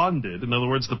highest bonded, in other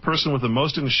words, the person with the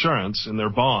most insurance in their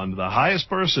bond, the highest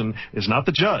person is not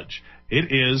the judge.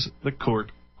 It is the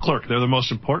court clerk. They're the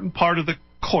most important part of the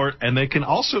court, and they can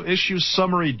also issue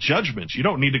summary judgments. You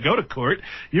don't need to go to court.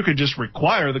 You can just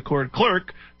require the court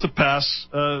clerk to pass,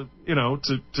 to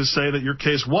say that your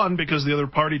case won because the other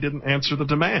party didn't answer the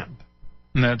demand.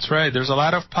 That's right. There's a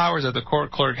lot of powers that the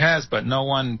court clerk has, but no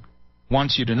one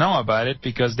wants you to know about it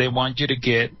because they want you to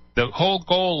get, the whole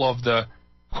goal of the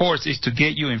courts is to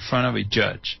get you in front of a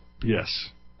judge. Yes.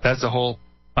 That's the whole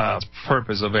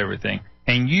purpose of everything.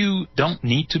 And you don't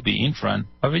need to be in front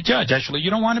of a judge. Actually,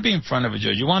 you don't want to be in front of a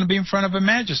judge. You want to be in front of a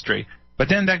magistrate. But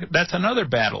then that's another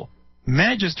battle.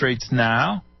 Magistrates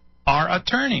now are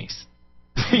attorneys.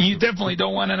 You definitely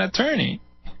don't want an attorney.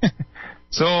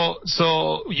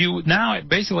 So you now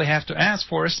basically have to ask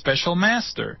for a special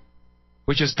master,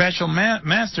 which a special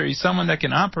master is someone that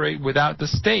can operate without the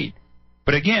state.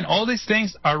 But again, all these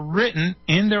things are written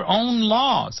in their own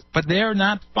laws, but they're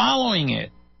not following it.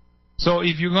 So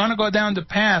if you're going to go down the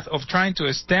path of trying to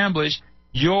establish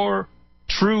your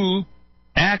true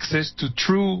access to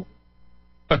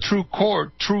a true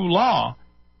court, true law,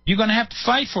 you're going to have to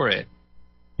fight for it.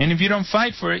 And if you don't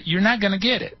fight for it, you're not going to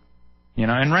get it.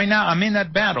 And right now I'm in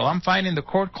that battle. I'm fighting the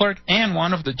court clerk and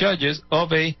one of the judges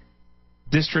of a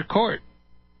district court.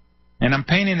 And I'm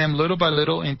painting them little by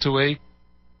little into a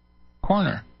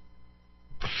corner.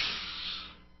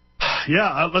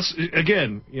 Yeah,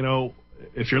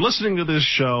 if you're listening to this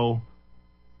show,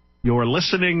 you're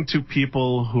listening to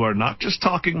people who are not just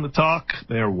talking the talk,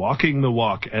 they are walking the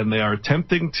walk, and they are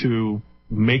attempting to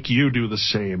make you do the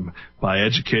same by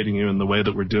educating you in the way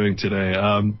that we're doing today.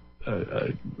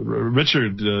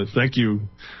 Richard, thank you.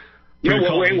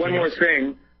 Wait,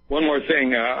 one more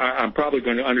thing. I'm probably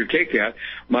going to undertake that.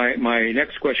 My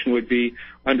next question would be,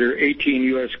 under 18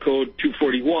 U.S. Code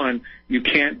 241, you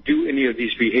can't do any of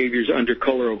these behaviors under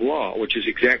color of law, which is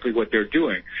exactly what they're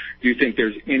doing. Do you think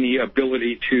there's any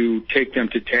ability to take them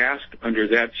to task under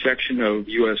that section of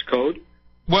U.S. Code?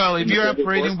 Well, if you're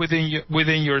operating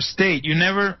within your state, you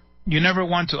never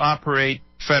want to operate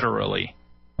federally.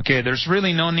 Okay, there's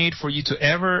really no need for you to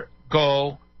ever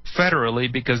go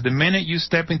federally, because the minute you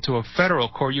step into a federal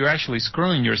court, you're actually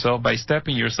screwing yourself by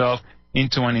stepping yourself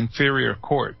into an inferior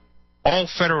court. All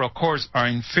federal courts are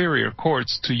inferior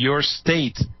courts to your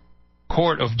state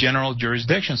court of general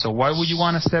jurisdiction, so why would you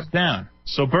want to step down?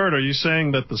 So, Bert, are you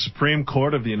saying that the Supreme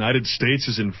Court of the United States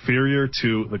is inferior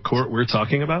to the court we're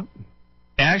talking about?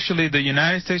 Actually, the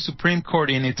United States Supreme Court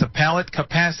in its appellate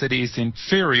capacity is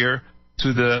inferior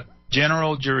to the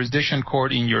general jurisdiction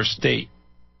court in your state.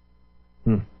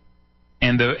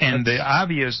 And the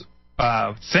obvious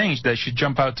things that should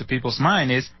jump out to people's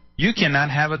mind is you cannot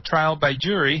have a trial by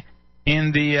jury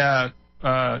in the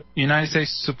United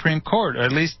States Supreme Court. Or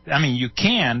at least, I mean, you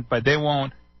can, but they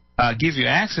won't give you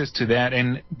access to that.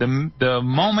 And the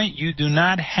moment you do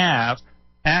not have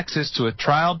access to a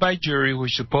trial by jury,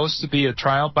 which is supposed to be a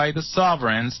trial by the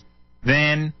sovereigns,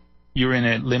 then you're in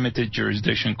a limited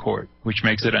jurisdiction court, which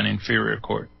makes it an inferior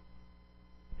court.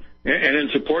 And in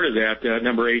support of that,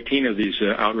 number 18 of these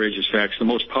outrageous facts, the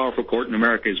most powerful court in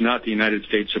America is not the United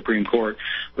States Supreme Court,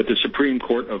 but the Supreme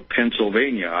Court of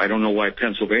Pennsylvania. I don't know why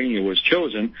Pennsylvania was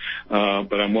chosen,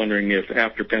 but I'm wondering if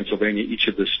after Pennsylvania, each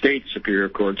of the state superior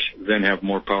courts then have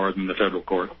more power than the federal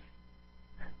court.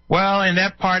 Well, in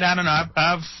that part, I don't know.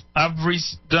 I've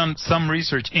done some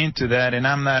research into that, and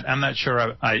I'm not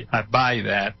sure I buy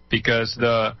that, because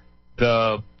the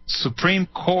Supreme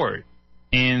Court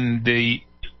in the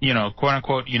quote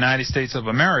unquote United States of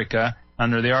America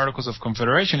under the Articles of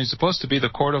Confederation is supposed to be the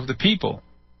court of the people.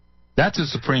 That's the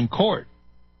Supreme Court.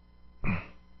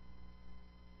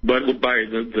 But by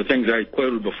the things I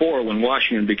quoted before, when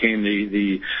Washington became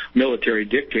the military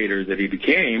dictator that he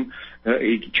became,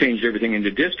 he changed everything into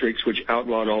districts, which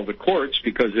outlawed all the courts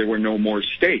because there were no more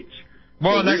states.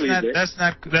 Well, so that's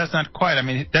not quite. I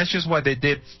mean, that's just what they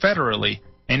did federally.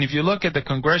 And if you look at the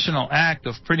Congressional Act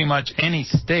of pretty much any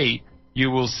state, you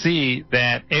will see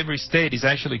that every state is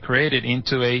actually created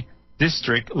into a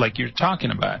district like you're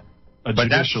talking about. A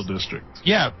judicial district.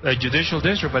 Yeah, a judicial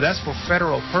district, but that's for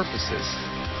federal purposes.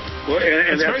 Well,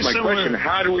 and that's my question.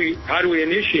 How do we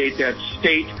initiate that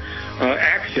state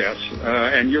access?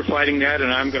 And you're fighting that,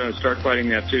 and I'm going to start fighting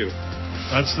that too.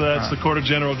 That's the Court of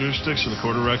General Jurisdiction, the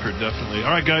Court of Record, definitely.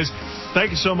 All right, guys.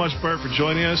 Thank you so much, Bert, for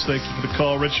joining us. Thank you for the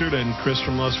call, Richard, and Chris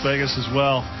from Las Vegas as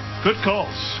well. Good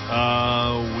calls.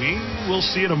 We will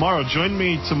see you tomorrow. Join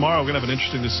me tomorrow. We're going to have an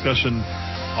interesting discussion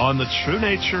on the true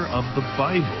nature of the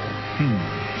Bible.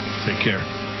 Take care.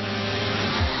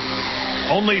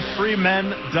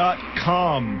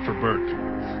 OnlyFreeMen.com for Bert.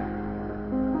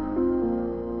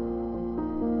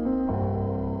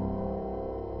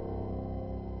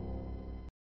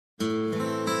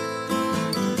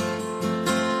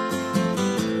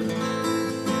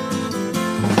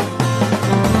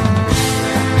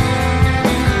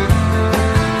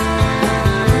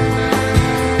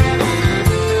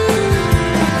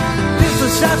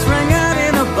 Shots rang out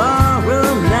in a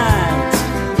barroom night.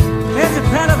 As a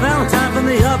pat of Valentine from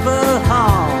the upper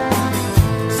hall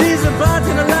sees a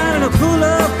bartender lying in a pool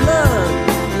of blood,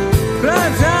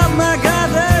 cries out, my God,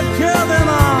 they've killed them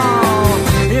all.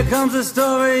 Here comes the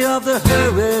story of the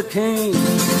hurricane,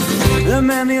 the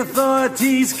man the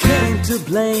authorities came to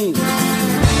blame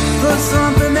for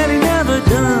something that he never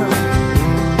done.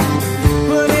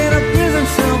 Put in a prison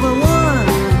cell for one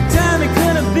time he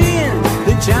could have been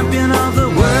the champion of the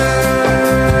world.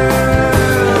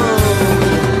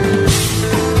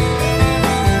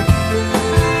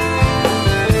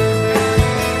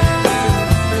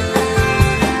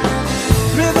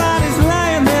 Everybody's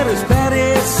lying there as bad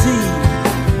as sea,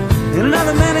 and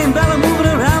another man named Bella moving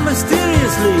around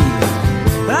mysteriously.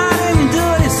 I didn't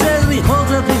do it, he says, and he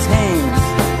holds up his hands.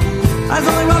 I was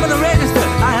only robbing the register,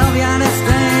 I hope you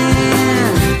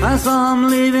understand. I saw him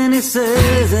leaving, he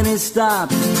says, and he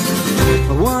stops.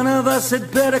 One of us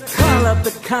had better call up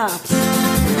the cops.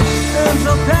 And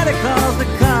so Patty calls the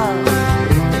cops,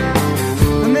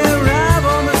 and they arrive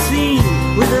on the scene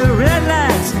with their red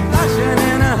lights flashing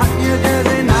in a hot New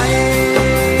Jersey night.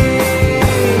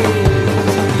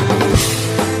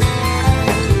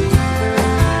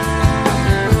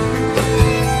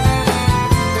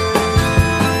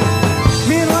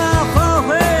 Meanwhile, far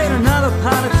away in another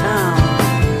part of town,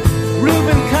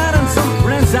 Reuben Cott and some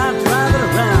friends out driving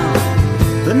around.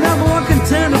 The number one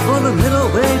contender for the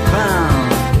middleweight crown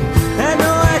had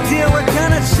no idea what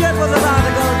kind of shit was about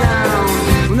to go down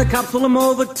when the cops pulled him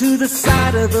over to the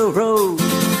side of the road,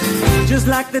 just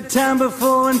like the time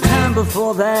before and time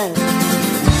before that.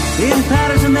 In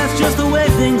Patterson, that's just the way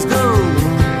things go.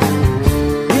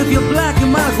 If you're black, you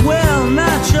might as well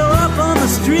not show up on the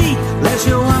street unless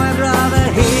you want to draw the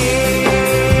hate.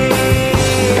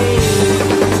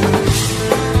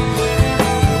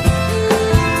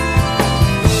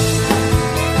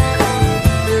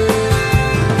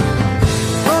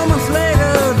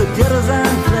 Ghettos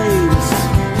and flames,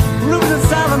 Rubens in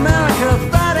South America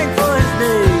fighting for his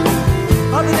name.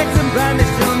 All the Nixon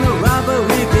brandished on the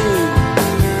robbery game.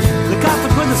 The cops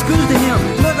are putting the screws to him,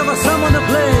 looking for someone to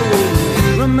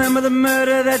blame. Remember the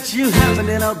murder that you happened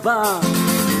in a bar?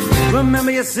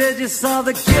 Remember you said you saw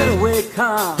the getaway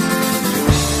car?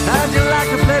 How'd you like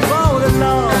to play ball with the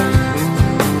law?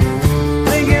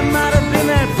 Think it might have been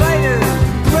that fighter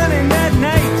running that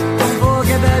night. Don't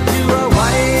forget that you were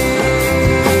white.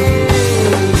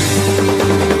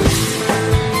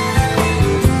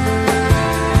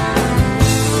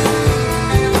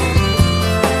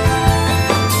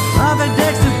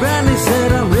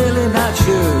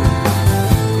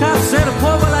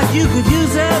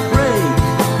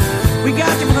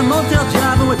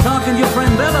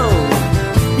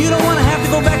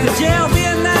 jail, be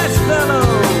a nice fellow.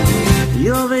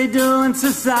 You'll be doing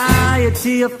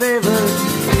society a favor.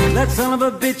 That son of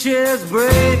a bitch is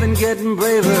brave and getting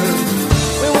braver.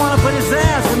 We wanna put his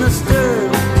ass in the stir.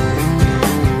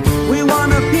 We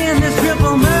wanna pin this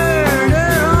triple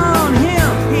murder on him.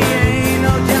 He ain't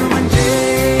no gentleman jail.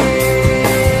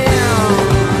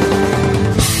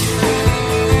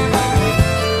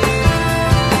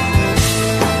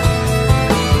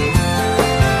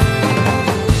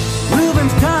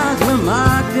 Reuben's cards were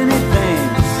marked in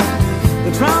advance.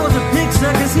 The trial was a pig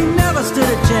circus, he never stood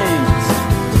a chance.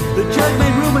 The judge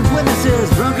made Reuben's witnesses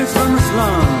drunkards from the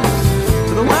slums.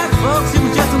 To the white folks, he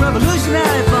was just a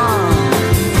revolutionary bomb.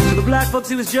 To the black folks,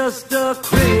 he was just a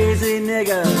crazy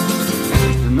nigger.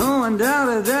 No one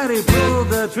doubted that he pulled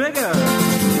the trigger,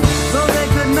 so they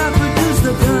could not produce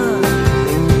the gun.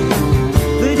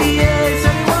 The DA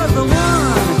said he was the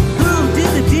one who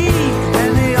did the deed,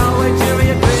 and the all-white jury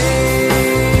agreed.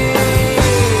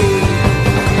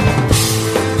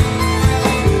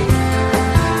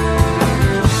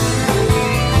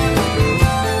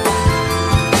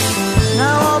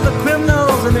 Now all the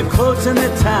criminals in their coats and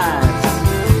their ties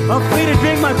are free to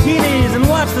drink martinis and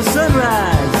watch the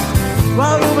sunrise,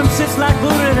 while Reuben sits like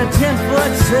Buddha in a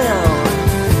 10-foot cell,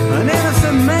 an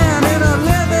innocent man in a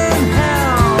living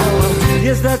hell.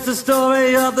 Yes, that's the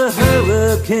story of the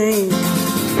hurricane,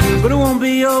 but it won't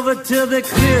be over till they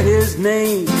clear his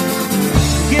name.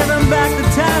 Give him back the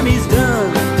time he's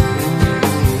done.